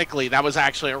 Unironically, that was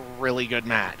actually a really good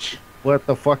match. What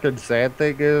the fucking sad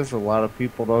thing is, a lot of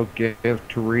people don't give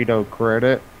Torito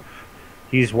credit.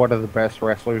 He's one of the best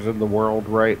wrestlers in the world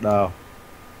right now.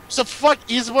 So fuck,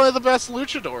 he's one of the best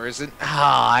luchadors, and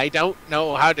I don't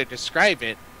know how to describe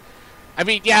it. I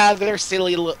mean, yeah, they're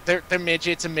silly, they're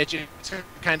midgets, and midgets are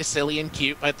kind of silly and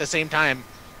cute, but at the same time,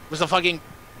 it was a fucking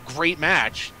great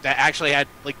match that actually had,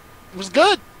 like, it was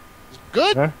good. It was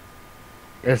good. Huh?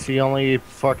 It's the only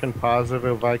fucking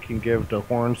positive I can give to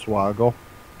Hornswoggle.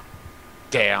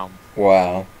 Damn.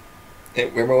 Wow.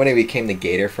 Remember when he became the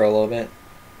Gator for a little bit?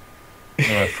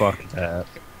 Oh, fuck that.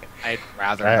 I'd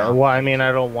rather not. Well, I mean,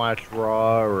 I don't watch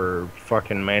Raw or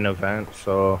fucking Main Event,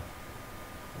 so...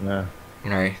 Nah.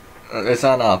 Alright. It's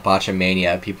on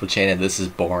Botchamania. People chanted, "This is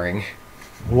boring."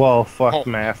 Well, fuck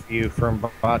Matthew from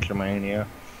Botchamania.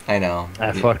 I know.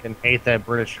 I fucking hate that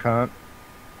British cunt.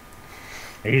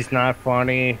 He's not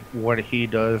funny. What he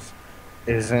does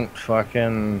isn't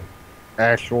fucking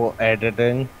actual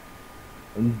editing.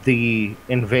 The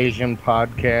Invasion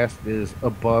podcast is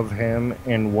above him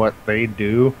in what they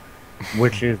do,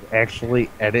 which is actually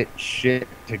edit shit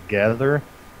together.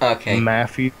 Okay.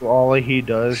 Matthew, all he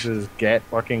does is get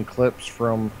fucking clips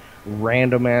from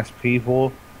random ass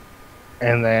people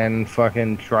and then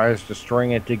fucking tries to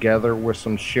string it together with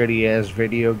some shitty ass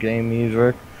video game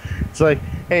music. It's like,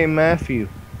 hey Matthew,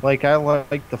 like I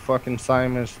like the fucking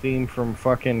Simon's theme from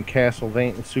fucking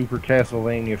Castlevania, Super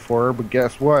Castlevania 4, but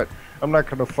guess what? I'm not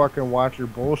gonna fucking watch your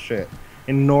bullshit.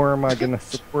 And nor am I gonna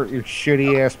support your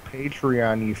shitty ass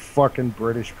Patreon, you fucking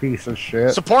British piece of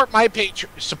shit. Support my Patreon.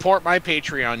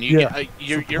 You're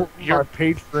my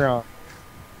Patreon.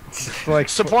 Like,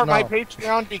 support my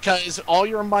Patreon because all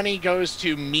your money goes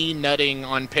to me nutting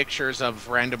on pictures of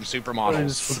random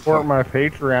supermodels. Support my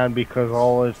Patreon because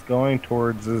all it's going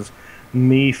towards is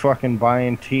me fucking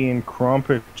buying tea and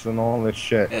crumpets and all this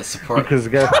shit. Yeah, support. Because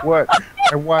guess what?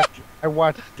 I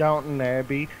watch Downton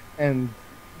Abbey, and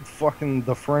fucking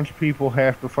the French people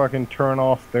have to fucking turn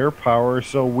off their power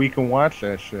so we can watch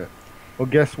that shit. Well,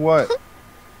 guess what?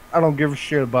 I don't give a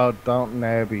shit about Downton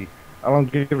Abbey. I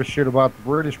don't give a shit about the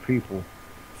British people.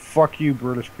 Fuck you,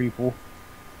 British people.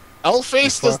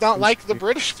 Lface does not like the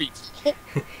British people.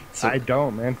 I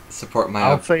don't, man. Support my.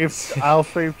 I'll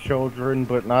save children,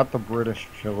 but not the British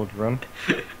children.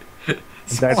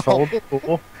 That's old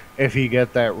school. If you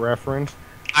get that reference.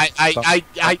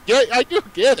 I do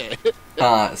get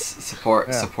it.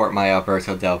 Support my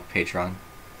Alberto Del Patron.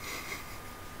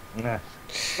 Nah.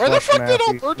 Where the fuck did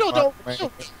Alberto Del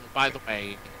Rio, by the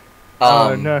way?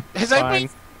 No, Has anybody?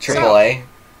 Triple A.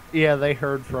 Yeah, they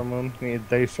heard from him.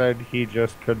 They said he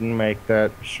just couldn't make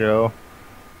that show,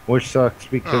 which sucks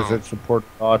because it supports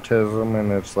autism,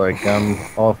 and it's like I'm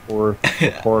all for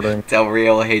supporting. Del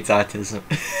Rio hates autism.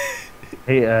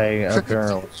 Hey,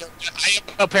 apparently. I am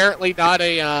apparently not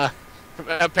a.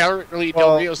 Apparently,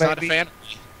 Del Rio's not a fan.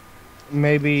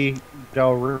 Maybe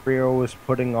Del Rio was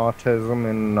putting autism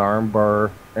in an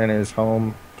armbar in his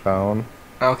hometown.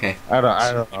 Okay. I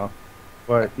don't know.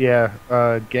 But yeah,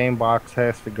 Gamebox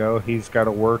has to go. He's got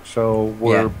to work, so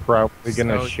we're probably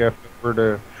gonna shift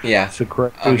over to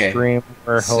Secret stream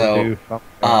where he'll do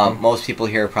something. Most people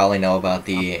here probably know about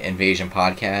the Invasion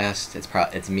podcast.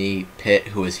 It's me, Pitt,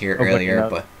 who was here earlier,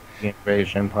 but the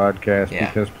Invasion podcast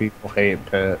because people hate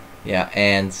Pitt. Yeah,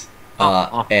 and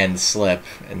Slip,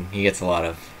 and he gets a lot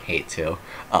of hate to.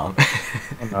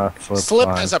 Slip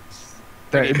has a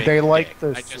pretty big They like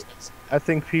dick. this. I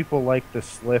think people like the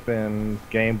Slip and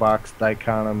Gamebox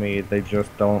dichotomy. They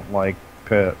just don't like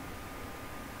Pitt.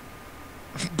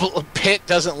 Pitt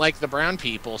doesn't like the brown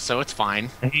people, so it's fine.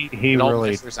 He It all really.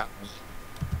 misses out.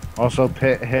 Also,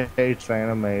 Pitt hates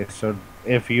anime, so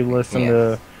if you listen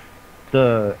to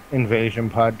the Invasion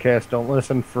podcast, don't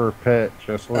listen for Pitt.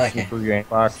 Just listen for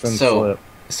Gamebox and Slip.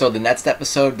 So the next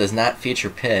episode does not feature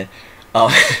Pitt.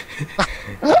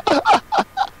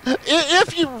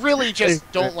 If you really just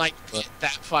don't like Pitt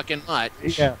that fucking much.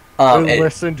 Yeah.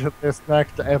 Listen to this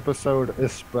next episode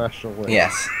especially.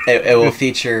 Yes. It will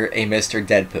feature a Mr.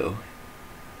 Deadpoo.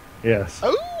 Yes.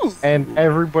 Ooh. And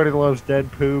everybody loves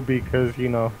Deadpoo because, you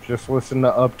know, just listen to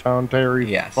Uptown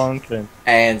Terry Funk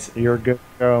and you're good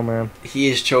to go, man. He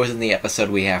has chosen the episode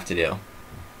we have to do.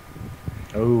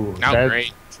 Oh,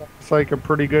 Great. Sounds like a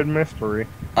pretty good mystery.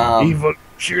 Evolution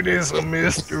is a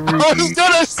mystery. I was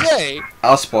gonna say.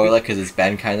 I'll spoil it because it's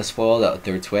been kind of spoiled out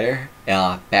through Twitter.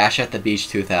 Bash at the Beach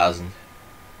 2000.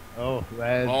 Oh,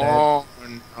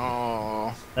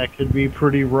 no. That could be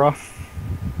pretty rough.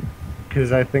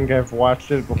 Because I think I've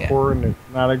watched it before and it's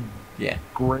not a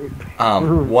great.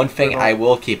 One thing I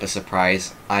will keep a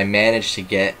surprise. I managed to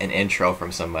get an intro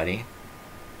from somebody.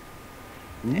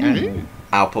 Ooh.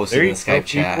 I'll post it in the Skype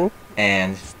chat,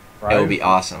 and it will be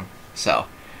awesome. So,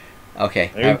 okay.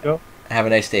 There you go. Have a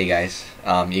nice day, guys.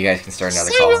 You guys can start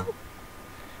another call.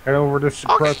 Head over to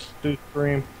Suppress to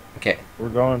Stream. Okay. We're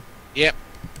going. Yep.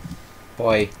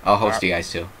 Boy, I'll host you guys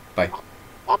too. Bye.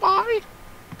 Bye-bye.